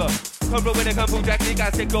 elemental member. Come from with a kung fu technique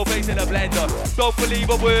and stick your face in a blender. Don't believe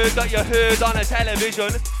a word that you heard on a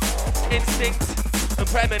television. Instinct and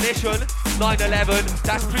premonition. 9/11,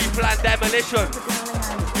 that's pre-planned demolition.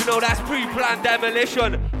 You know that's pre-planned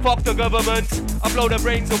demolition. Fuck the government, I blow their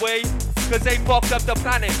brains away. Cause they fucked up the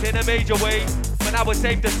planet in a major way. When I was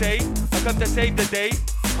safe to say, I come to save the day.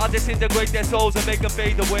 I disintegrate their souls and make them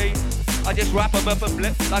fade away. I just wrap them up and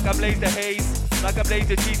blip like I blaze the haze. Like I blaze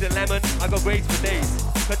the cheese and lemon, I got grades for days.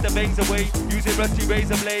 Cut the veins away, using rusty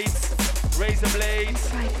razor blades. Razor blades,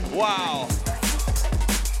 wow.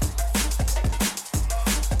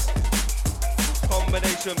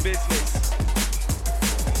 Combination business.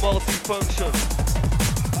 Multifunction.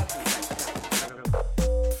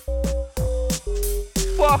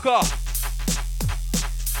 Fuck off.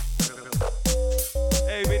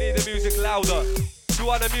 Hey, we need the music louder. If you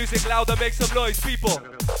want the music louder, make some noise, people.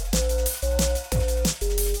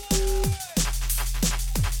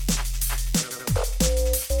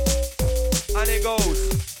 And it goes.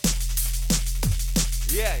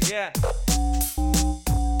 Yeah.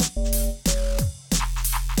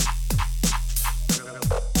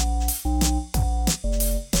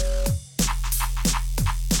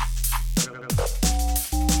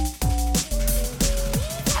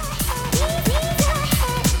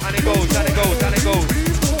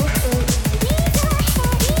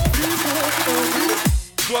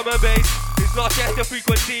 Drum and bass is not just a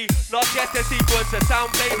frequency, not just a sequence, a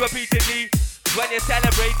sound played repeatedly. When you're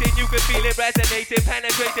celebrating, you can feel it resonating,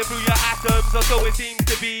 penetrating through your atoms, or so it seems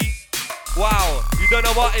to be. Wow, you don't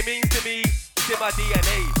know what it means to me. It's in my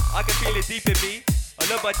DNA, I can feel it deep in me. I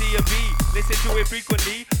love my D&B, listen to it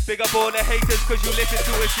frequently. Big up all the haters cause you listen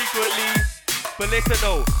to it secretly. But listen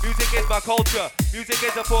though, music is my culture. Music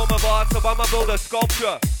is a form of art, so I'ma build a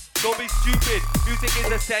sculpture. Don't be stupid, music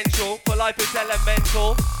is essential, for life is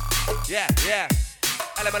elemental. Yeah,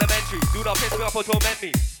 elementary, do not piss me off or torment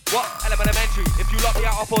me. What? Elementary, if you lock me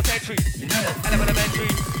out of 4th century. Elementary,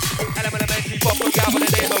 fuck with out with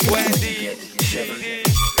the name of Wendy.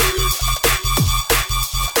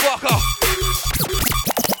 Fuck off.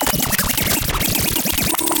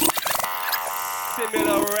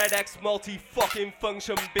 SIMULA R3dX multi-fucking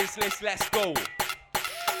function business, let's go.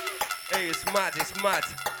 Hey, it's mad,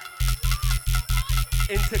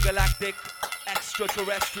 Intergalactic,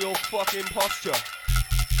 extraterrestrial fucking posture.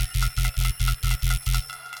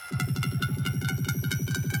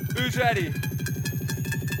 Who's ready?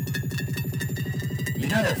 You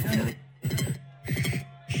know that feeling?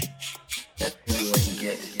 That feeling when you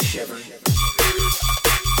get shivering.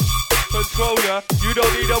 Controller, you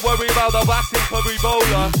don't need to worry about the vaccine for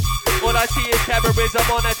Ebola. All I see is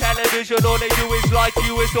terrorism on the television. All they do is like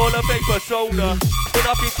you, it's all a fake persona. Turn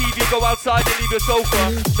off your TV, go outside and leave your sofa.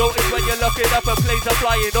 Notice when you're looking up and planes are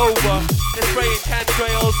flying over. They're spraying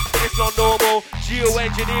chemtrails, it's not normal.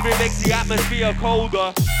 Geoengineering makes the atmosphere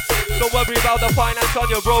colder. Don't worry about the finance on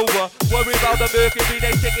your rover. Worry about the mercury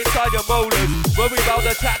they stick inside your molars. Worry about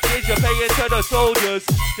the taxes you're paying to the soldiers.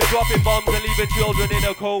 You're dropping bombs and leaving children in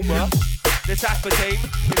a coma. This aspartame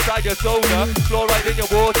inside your soda, fluoride in your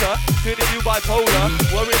water, turning you bipolar.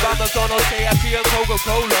 Worry about McDonald's, KFC and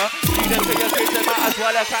Coca-Cola. Feed them to your kids and might as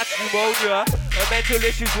well have catch pneumonia. And mental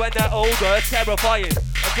issues when they're older, it's terrifying.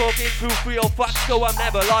 I'm talking truth, real facts, so I'm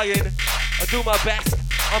never lying. I do my best,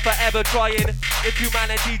 I'm forever trying. If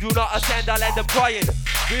humanity do not ascend, I'll end up crying.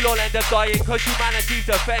 We'll all end up dying, cause humanity's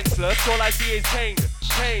defenseless. All I see is pain.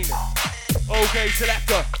 Okay,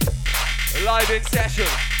 selector, live in session.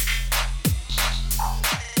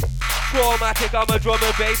 Traumatik, I'm a drum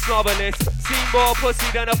and bass novelist. Seen more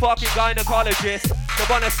pussy than a fucking gynecologist. They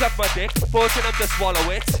wanna suck my dick, forcing them to swallow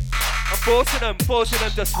it. I'm forcing them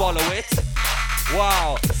to swallow it.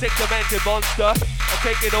 Wow, sick demented monster. I'm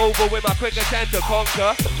taking over with my quick attempt to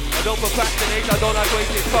conquer. I don't procrastinate, I don't like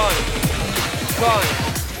wasting time.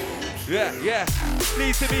 Yeah.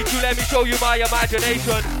 Pleased to meet you, let me show you my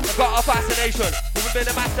imagination. I've got a fascination with a bit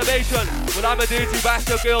of masturbation. Well, I'm a dirty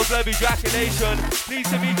bastard, girls love ejaculation. Pleased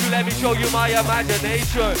to meet you, let me show you my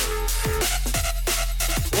imagination.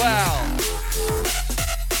 Wow.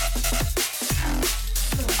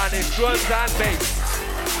 And it's drums and bass.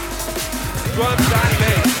 Drums and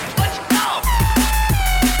bass.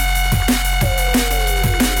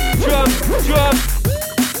 Drums.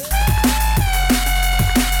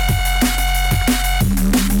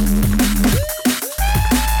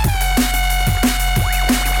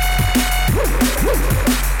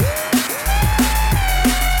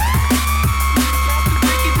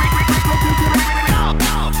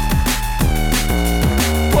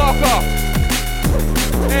 Walk off.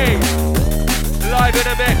 Hey, live in a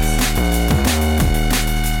mix.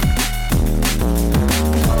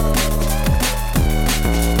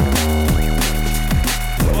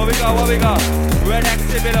 What we got? R3dX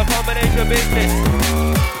SIMULA combination business.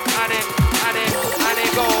 And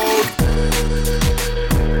it goes.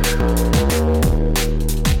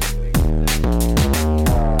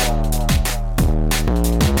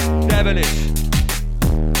 Devilish.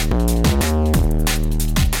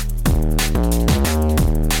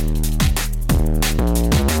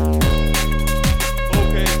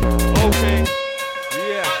 Okay.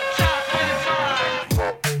 Yeah.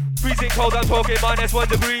 Freezing cold, I'm talking -1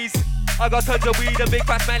 degrees. I got tons of weed and big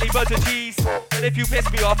fat smelly butter cheese. And if you piss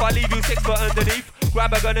me off, I'll leave you 6 foot underneath.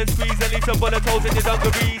 Grab a gun and squeeze and leave some bullet holes in your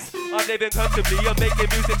dungarees. I'm living comfortably, I'm making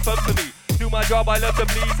music fun for me. Do my job, I love to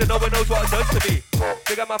please, and no one knows what it does to me.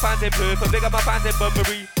 Big up my fans in Perth and big up my fans in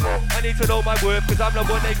Bunbury. I need to know my worth, cause I'm the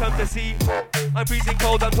one they come to see. I'm freezing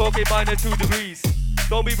cold, I'm talking -2 degrees.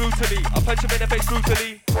 Don't be rude to me, I'll punch him in the face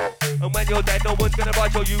brutally. And when you're dead, no one's gonna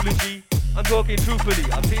write your eulogy. I'm talking truthfully,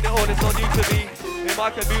 I've seen it all, it's not new to me. In my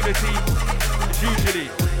community, it's usually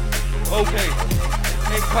okay.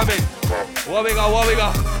 Incoming. What we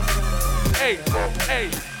got? Hey.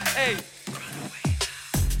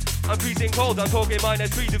 I'm freezing cold, I'm talking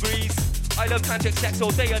 -3 degrees. I love tantric sex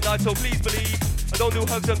all day and night, so please believe. I don't do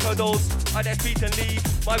hugs and cuddles, I just beat and leave.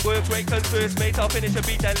 My work rate comes first, mate, I'll finish a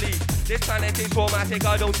beat and leave. This planet is traumatic,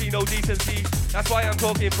 I don't see no decency. That's why I'm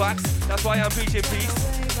talking facts, that's why I'm preaching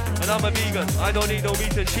peace. And I'm a vegan, I don't need no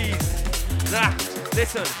meat and cheese. Nah,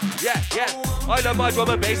 listen, yeah. I love my drum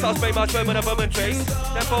and bass, I'll spray my drum in a bum and trace.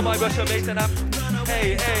 Then for my Russian mates and I'm,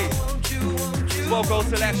 hey. Vocal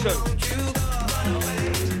selection.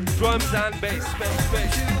 Drums and bass.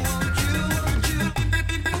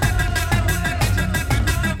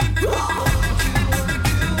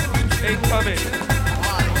 Incoming.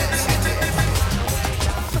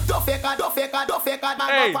 Don't fake it, man,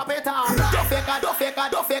 Hey. go pop it off. Don't fake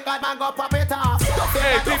it, man, go pop it off.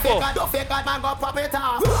 Hey, people. Don't fake it, man, go pop it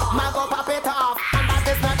off. Man, go pop it off. And that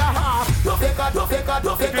is not a half. Don't fake it,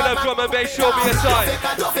 If you love drum and bass, show me a sign.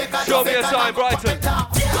 Show me a sign, Brighton. Don't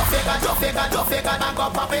fake it, man, go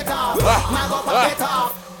pop it off. Man, go pop it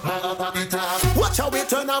off. Watch how we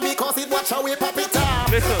turn and we cause it, watch how we pop it off.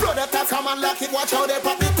 Listen. Brother test come and lock it, watch how they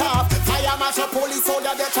pop it off. Fire marshal, police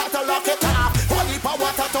soldier, they try to lock it off. Holy power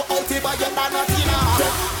water to out it, but you're not enough.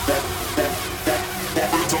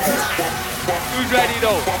 Who's ready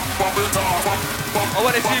though? I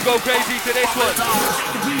want to see you go crazy to this one.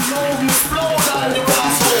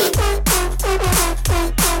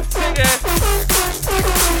 Sing it.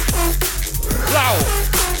 Loud.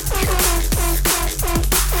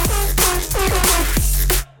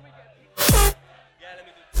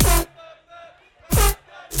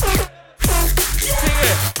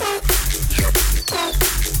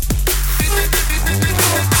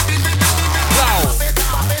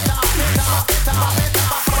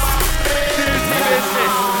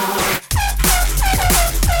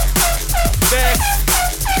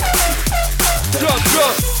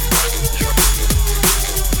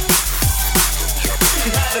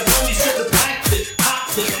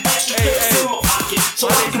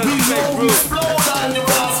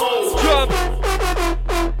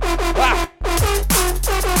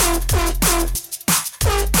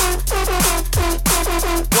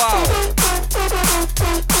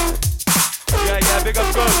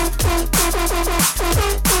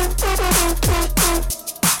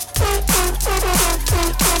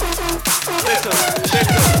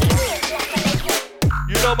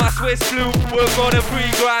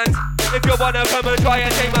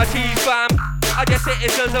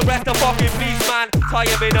 Citizens arrest the fucking policeman. Tie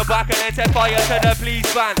him in the back and then set fire to the police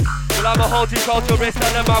van. Well, I'm a horticulturist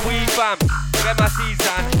and I'm a weed fam. Get my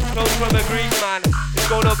season, close from a Greek man. It's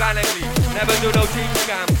going organically, never do no cheap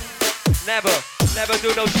scam. Never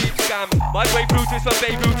do no cheap scam. My grapefruit is from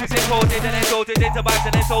Beirut, it's imported and then sorted into bags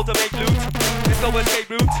and then sold to make loot. There's no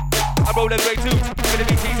escape route, I roll a grey tooth. Could it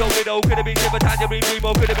be Tito Widow, could it be Shiver Tangerine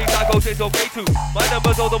Remo, could it be Psychosis or K2? My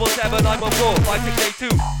number's all 77914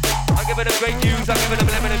 5682. I'm giving them great news, I'm giving them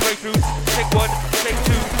lemon and grapefruit. Take one, take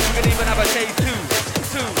two, you can even have a taste two.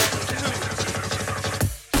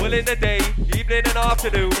 Well, in the day, evening and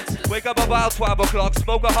afternoon, wake up about 12 o'clock,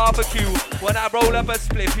 smoke a half a Q. When I roll up a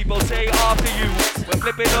split, people say after you. We're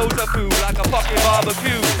flipping loads of food like a fucking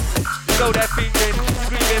barbecue. You know they're fiending,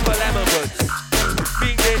 screaming for lemon buds.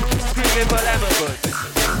 Fiending, screaming for lemon buds.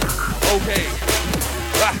 Okay,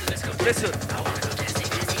 listen.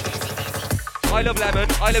 I love lemon,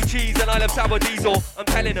 I love cheese, and I love sour diesel. I'm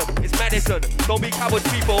telling them, it's medicine. Don't be cowards,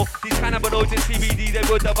 people. These cannabinoids and CBD, they're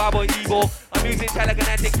good, they're bad or evil. I'm using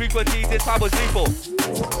telekinetic frequencies, this power's lethal.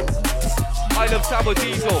 I love sour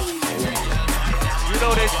diesel. You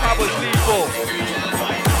know this power's lethal.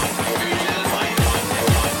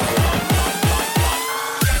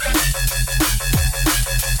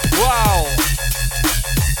 Wow.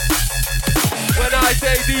 When I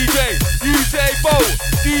say DJ, you say Bo.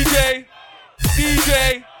 DJ,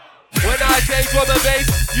 when I say drum and bass,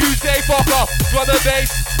 you say fuck off. Drum and bass.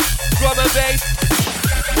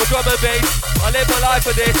 Well, drum and bass, I live my life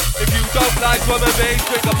for this. If you don't like drum and bass,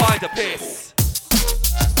 drink a pint of piss.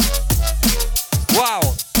 Wow.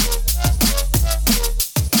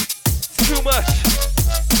 It's too much.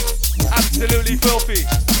 Absolutely filthy.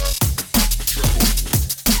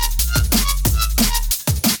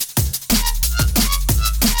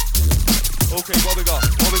 Okay, what we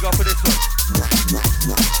got for this one?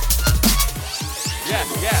 Yeah,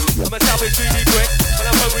 I'm a salvage 3D quick, but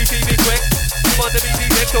I'm hungry TV quick. You want to be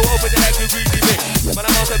deep, so open the head to greasy mix. But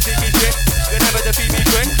I'm on some TV shit, you'll never defeat me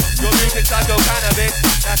quick. Your music's psycho cannabis,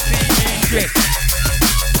 that's TV shit.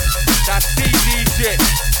 That's TV shit.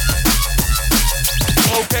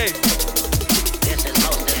 Okay.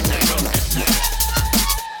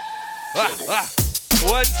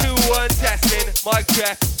 One, two, one, testing, mic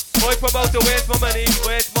check. Boy promoter, where's my money,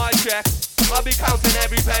 where's my check? I'll be counting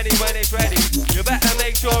every penny when it's ready. You better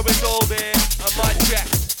make sure it's all there, I might check.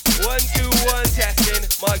 1, 2, 1, testing,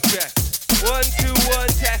 mic check. 1, 2, 1,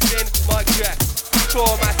 testing, mic check.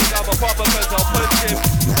 Traumatik, I'm a proper cause I'll punch him.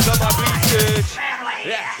 Done my research.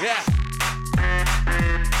 Yeah.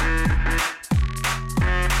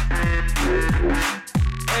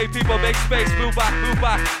 Hey people, make space, move back.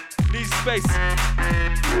 Need space.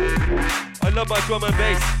 I love my drum and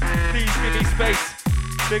bass. Please give me space.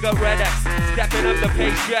 Big up R3dX, stepping up the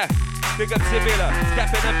pace, yeah. Big up SIMULA,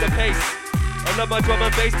 stepping up the pace. I love my drum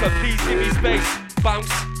and bass, but please give me space. Bounce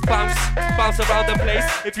around the place.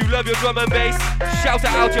 If you love your drum and bass, shout it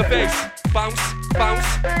out your face. Bounce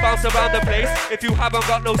around the place. If you haven't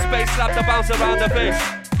got no space, slap the bounce around the face.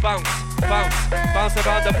 Bounce around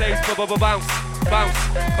the place,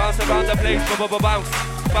 bounce around the place,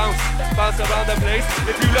 bounce around the place.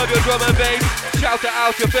 If you love your drum and bass, shout it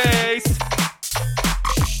out your face.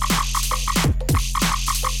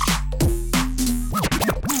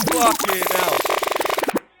 Fucking hell.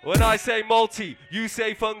 When I say multi, you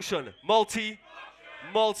say function. Multi.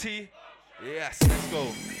 Yes, let's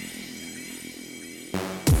go.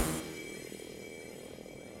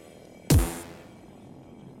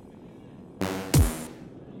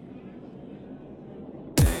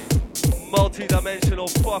 Multi-dimensional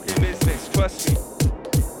fucking business, trust me.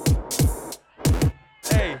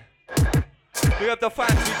 Hey, we have the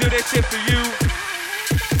fans, we do this shit for you.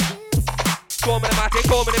 Traumatik,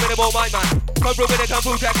 minimal mind man. Come through with a kung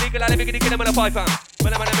fu technique, and I make it kill him in a 5-pound.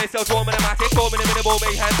 When I'm in a mist, so traumatik, minimal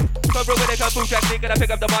mayhem. Come through with a kung fu technique, and I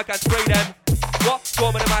pick up the mic and spray them. What?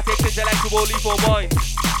 Traumatik, intellectual, lethal mind.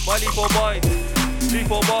 My lethal mind.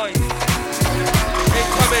 Incoming.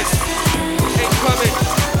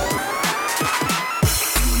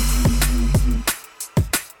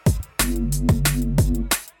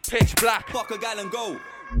 Pitch black. Fuck a gal and go.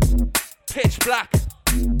 Pitch black.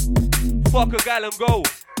 Fuck a gal and go.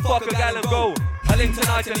 I link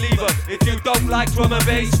tonight and leave her. If you don't like drum and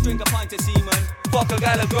bass, drink a pint of semen. Fuck a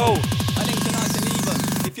gal and go. I link tonight and leave her.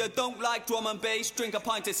 If you don't like drum and bass, drink a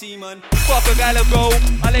pint of semen. Fuck a gal and go.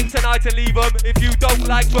 I link tonight and leave them. If you don't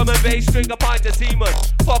like drum and bass, drink a pint of semen.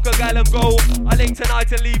 Fuck a gal and go. I link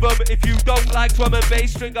tonight and leave them. If you don't like drum and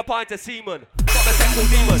bass, drink a pint of semen. Fuck a sexual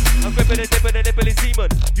demon. I'm gripping and dipping and nipping in semen.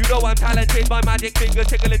 You know I'm talented, my magic fingers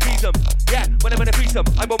tickle and tease them. Yeah, when I'm in a threesome,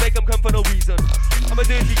 I won't make them come for no reason. I'm a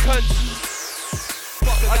dirty cunt.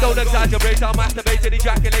 I don't exaggerate, I'll masturbate and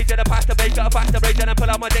ejaculate and pass the baker, faster and pull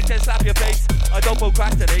out my dick and slap your face. I don't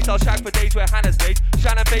procrastinate, I'll shag for days where Hannah's mate.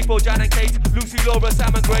 Shannon, Faithful, Jan and Kate, Lucy, Laura,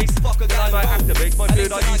 Sam and Grace. Fuck a then I might activate my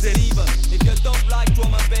beard, I use it. If you don't like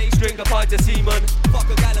drum and bass, drink a pint of semen. Fuck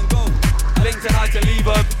a gal and go. Link tonight to leave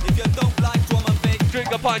them. If you don't like drum and bass,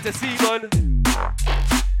 drink a pint of semen.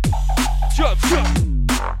 Jump.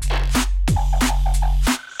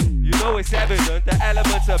 You know it's evident, the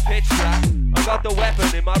elements are pitch black. I got the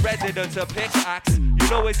weapon in my residence, a pickaxe. You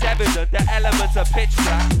know it's evident, the elements are pitch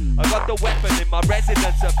black. I got the weapon in my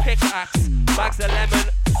residence, a pickaxe. Bags of lemon,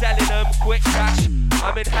 selling them, quick cash.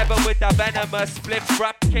 I'm in heaven with the venomous split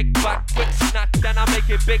rap, kick back, quick snack, then I'm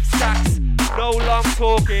making big stacks. No long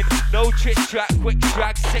talking, no chit chat, quick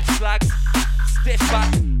drag, 6 slags. Stiff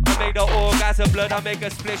back, I made an orgasm blood, I make a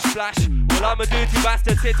splish splash. Well, I'm a dirty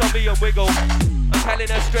bastard, sit on me and wiggle. I'm telling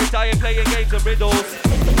her straight, I ain't playing games and riddles.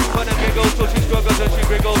 Fun and giggles till she struggles and she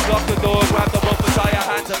wriggles. Lock the door, grab the rope and tie her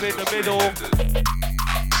hands up in the middle.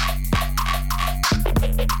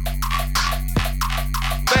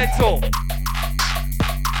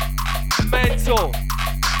 Mental.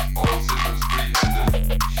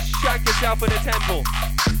 Shank yourself in the temple.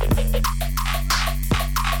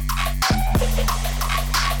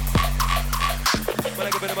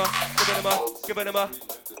 Give it him a.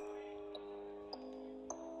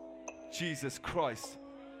 Jesus Christ.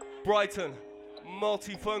 Brighton,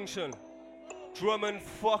 multifunction, drum and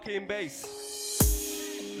fucking bass.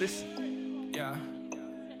 Listen. Yeah.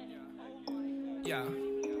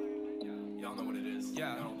 Y'all know what it is.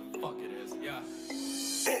 Yeah. Y'all know what the fuck it is. Yeah.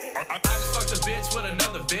 I just fucked a bitch with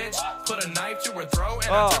another bitch. Put a knife to her throat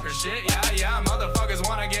and I took her shit. Yeah. Motherfuckers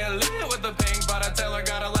wanna get lit with the pink, but I tell her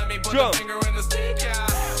gotta let me put the finger in the stick. Yeah.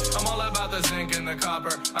 I'm all about the zinc and the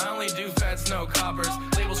copper. I only do fats, no coppers.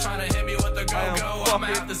 Labels trying to hit me with the go-go. I'ma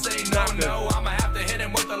have to say no. I'ma have to hit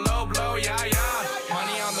him with the low blow. Yeah.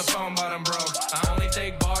 Money on the phone, but I'm broke. I only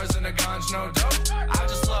take bars and a ganj, no dope. I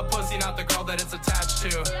just love pussy, not the girl that it's attached to.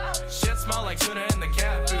 Shit smell like tuna in the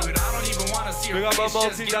cat food. I don't even wanna see her face.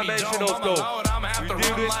 Multi-dimensional scope. We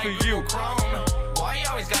do this for you. Why you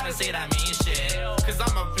always gotta say that mean shit? Cause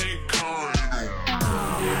I'm a big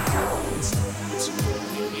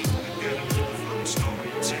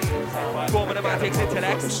Traumatik's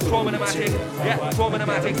intellects, traumatic, yeah,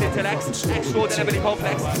 traumatik's intellects, extraordinarily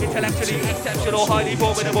complex, intellectually exceptional, highly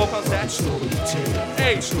formidable concept.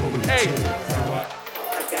 Hey, hey.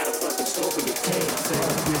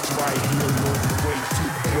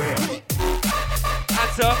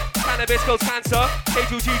 Answer, cannabis kills cancer.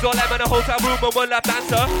 K2G's or lemon, a hotel room and one lap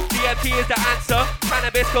dancer. DMT is the answer,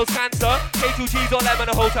 cannabis kills cancer. K2G's or lemon,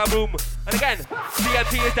 a hotel room. And again,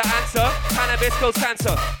 DMT is the answer, cannabis kills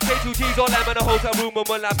cancer. K2G's or lemon, a hotel room and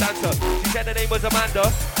one lap dancer. She said her name was Amanda.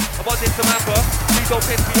 I wanted Samantha. Please don't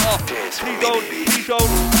piss me off. Please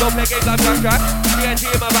don't play games like blackjack.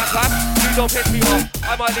 TNT in my backpack. Please don't piss me off.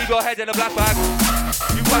 I might leave your head in a black bag.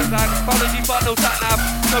 You black bag, apology but no sat nav.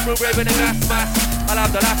 Some room raving and gas mask. I'll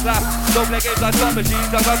have the last laugh. Don't play games like slot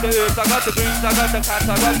machines. I got the herbs, I got the greens, I got the cats,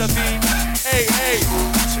 I got the beans. Hey, hey.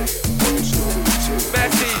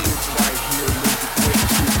 Messi.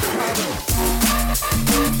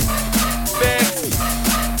 Mix.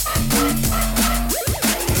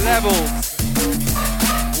 Levels.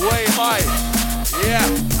 Way high. Yeah.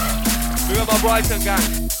 We got my Brighton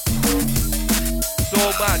gang. So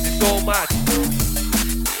mad, it's so mad.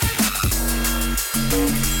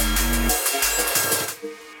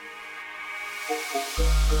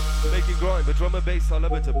 Making grind, but drum and bass, I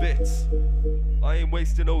love it to bits. I ain't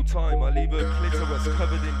wasting no time, I leave a clitoris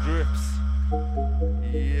covered in drips.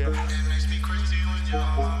 Yeah.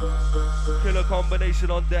 Killer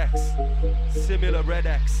combination on decks. SIMULA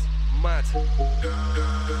R3dX. Mad.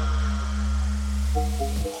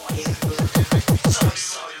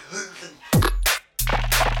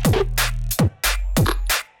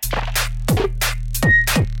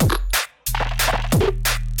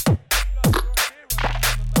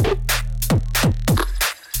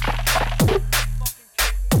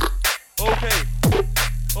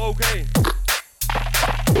 Okay.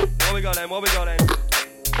 What we got then?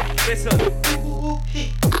 Listen.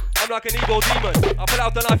 I'm like an evil demon. I pull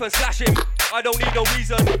out the knife and slash him. I don't need no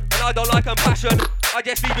reason, and I don't like compassion. I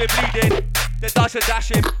just leave him bleeding, then dash and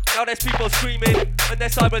dash him. Now there's people screaming, and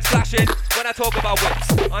there's sirens flashing. When I talk about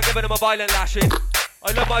whips, I'm giving them a violent lashing.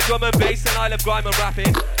 I love my drum and bass, and I love grime and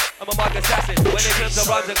rapping. I'm a mic assassin, when it comes to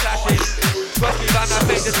rhymes and clashing. Trust me, man, that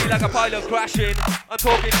thing just feel like a pilot crashing. I'm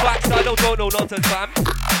talking facts, I don't talk no nonsense, fam.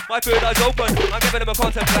 My third eye's open, I'm giving them a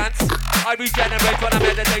content glance. I regenerate when I'm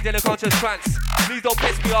meditating in a conscious trance. Please don't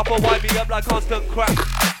piss me off or wind me up like constant crap.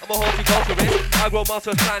 I'm a horticulturist, I grow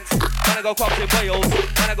monstrous plants. When I go crops in Wales,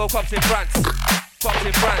 when I go crops in France. Crops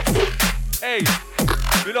in France. Hey,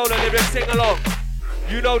 you know the lyrics, sing along.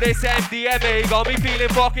 You know this MDMA got me feeling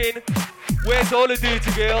fucking. Where's all the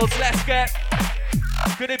dirty girls? Let's get.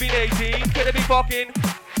 Could it be 18? Could it be fucking?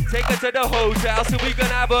 Take her to the hotel so we can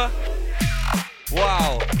have a.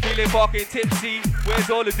 Wow, feeling fucking tipsy. Where's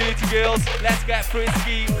all the dirty girls? Let's get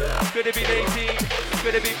frisky. Could it be 18?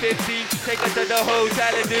 Could it be 50? Take her to the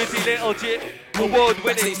hotel, a dirty little jit. Award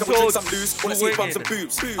winning swords. I'm loose, wanna see bums and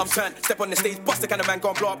boobs. I'm trying to step on the stage, bust the kind of man,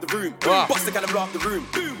 gon' blow up the room. Bust the kind of blow up the room.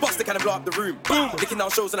 Bust the kind of blow up the room. Licking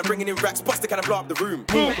out shows and I'm bringing in racks, bust the kind of blow up the room.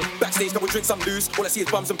 Backstage, couple drinks, I'm loose, all I see is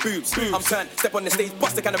bums and boobs. I'm trying to step on the stage,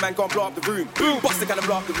 bust the kind of man, gon' blow up the room. Bust the kind of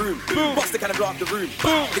blow up the room. Bust the kind of blow up the room.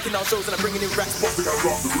 Licking out shows and I'm bringing in racks, bust the kind of blow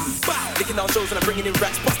up the room. Licking out shows and I'm bringing in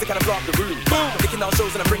racks, bust the kind of blow up the room. Licking out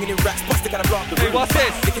shows and I'm bringing in racks, bust the kind of blow up the room. Hey, what's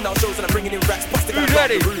this? Licking out shows and I'm bringing in racks, bust the kind of blow up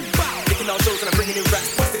the room. Licking out shows and I'm bringing in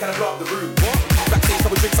racks, bust the kind of blow up the room. Backstage,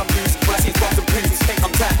 couple drinks, I'm loose, all I see is bums and boobs.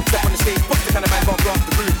 I'm tight, step on the stage, bust the kind of man, gon' blow up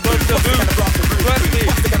the room. Bust the kind of blow up the room.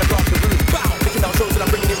 Bust the kind of blow up the room. Licking out shows and I'm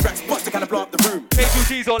bringing in racks, bust the kind of blow up the room.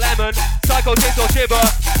 K2G's or lemon, psycho chicks or shiver,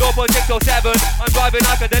 0.6 or 7, I'm driving,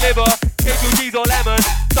 I can deliver. K2G's or lemon,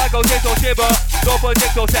 psycho chicks or shiver,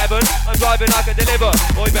 0.6 or 7, I'm driving, I can deliver.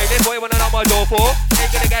 Boy, mate, this boy when I knock my door for,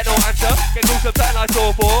 ain't gonna get no answer, get gruesome, something I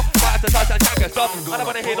saw for, might have to touch and check and stuff, I don't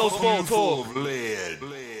wanna hear no small talk.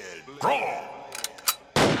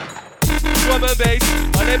 Drum and bass,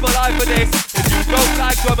 I live my life for this. If you don't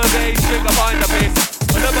like drum and bass, drink a pint of piss.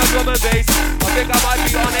 I love my drum and bass, I think I might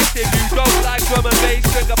be honest. If you don't like drum and bass,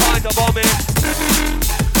 drink a pint of vomit.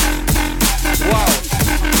 Wow,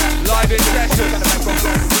 live in session.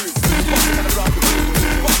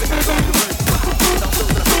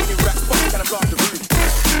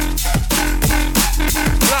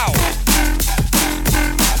 Wow.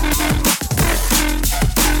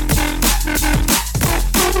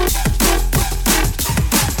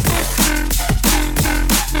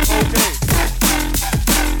 Okay.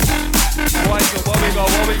 Right, so what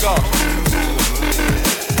we got?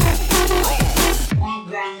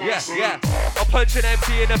 Yeah. I'll punch an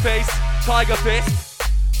empty in the face, tiger fist.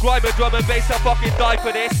 Grime and drum and bass, I fucking die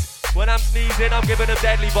for this. When I'm sneezing, I'm giving them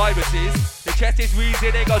deadly viruses. They chest is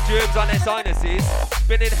wheezing, they got germs on their sinuses.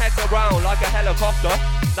 Spinning heads around like a helicopter.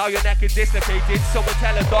 Now your neck is dislocated, someone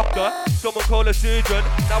tell a doctor. Someone call a surgeon,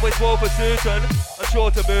 now it's war for certain. I'm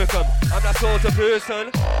sure to Merkham, I'm that sort of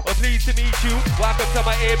person. I'm pleased to meet you, welcome to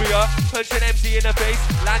my area. Punch an MC in the face,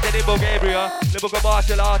 landed in Bulgaria. Lyrical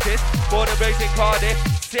martial artist, born and raised in Cardiff.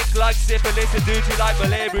 Sick like syphilis and dirty like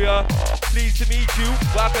malaria. Pleased to meet you,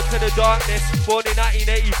 welcome to the darkness. Born in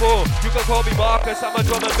 1984, you can call me Marcus, I'm a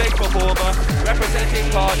drum and bass performer. Representing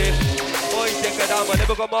Cardiff. Boys think that I'm a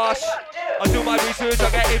lyrical marsh. I do my research, I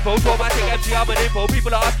get info. Traumatik MC, I'm an info.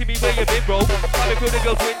 People are asking me where you been, bro. Coming through the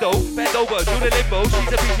girl's window. Bend over, do the limbo. She's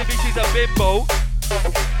a piece of me, she's a bimbo.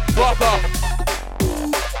 Fuck off.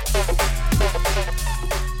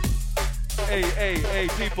 Hey,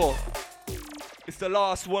 people. It's the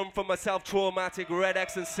last one from myself, Traumatik,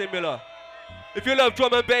 R3dX and SIMULA. If you love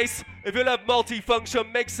drum and bass, if you love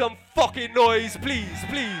multifunction, make some fucking noise, please.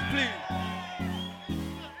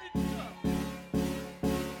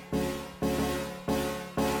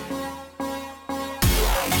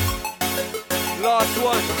 Last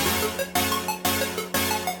one.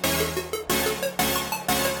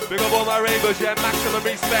 Big up all my rainbows, yeah, maximum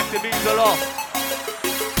respect, it means a lot.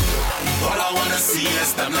 All I wanna see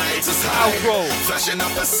is the lights is high. Outro. Flashing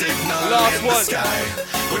up a signal Last in one. the sky.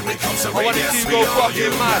 When we come to I wanna radius, see we you go all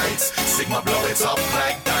fucking mad. unite. Sigma blow it up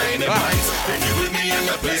like dynamite. If you with me in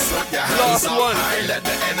the place, put your hands Last up one. high. Let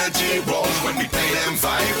the energy roll when we play them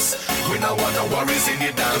vibes. We don't want no worries in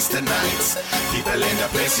the dance tonight. People in the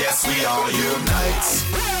place, yes, we all unite.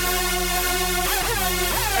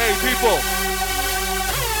 Hey, people.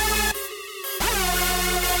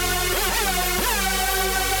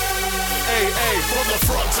 Hey, from the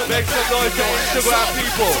front to make the some back, noise to Instagram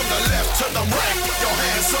people. From the left to the right, put your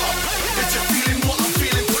hands up. If you're feeling what I'm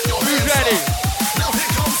feeling, put your hands ready? up. Now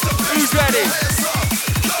here comes the bass. Who's ready? Hands up.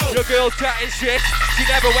 Go. Your girl's chatting shit. She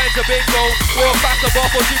never went to bingo. Walk back the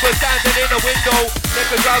bottle, she was standing in a window.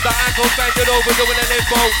 Niggas round the ankles, bending over, doing a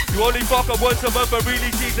limbo. You only fuck her once a month, but really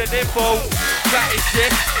she's an info. Chatting shit.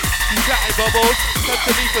 She's chatting bubbles. Comes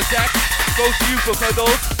to me for sex. Goes to you for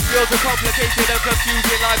cuddles. Girls are complicated and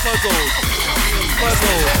confusing like puzzles.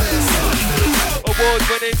 Award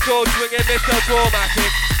winning, soul swinging, Mr.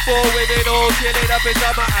 Traumatik. 4 women all chilling up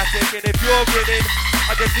inside my attic. And if you're grinning,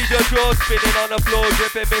 I just need your jaw spinning on the floor,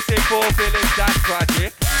 dripping, missing 4 feelings, that's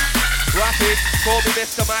tragic. Rapid, call me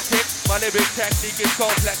Mr. Matic. My lyric technique is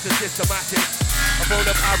complex and systematic. I phone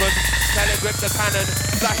up Aaron, tell him grip the cannon.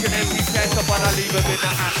 Flash an empty chest up and I leave him in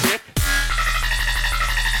the attic.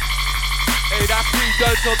 Hey, that's 3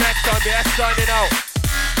 done till next time, yeah? Signing out.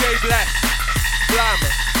 Stay blessed. Blam.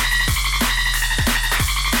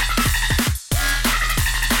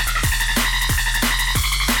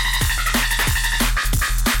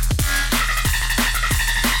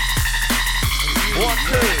 One,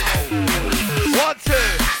 two.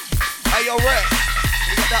 Hey, yo, Rex.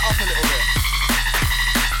 Can you get that up a little bit?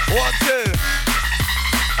 1, 2.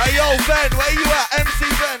 Hey, yo, Ben, where you at? MC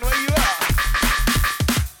Ben, where you at?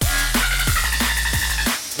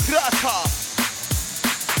 Grata.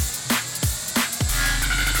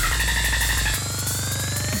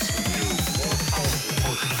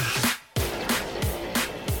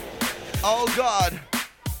 Oh, God.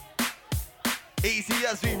 Easy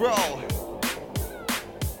as we roll.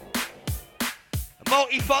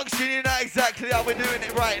 Multifunctioning, not exactly how we're doing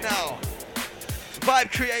it right now.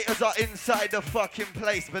 Vibe creators are inside the fucking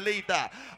place, believe that.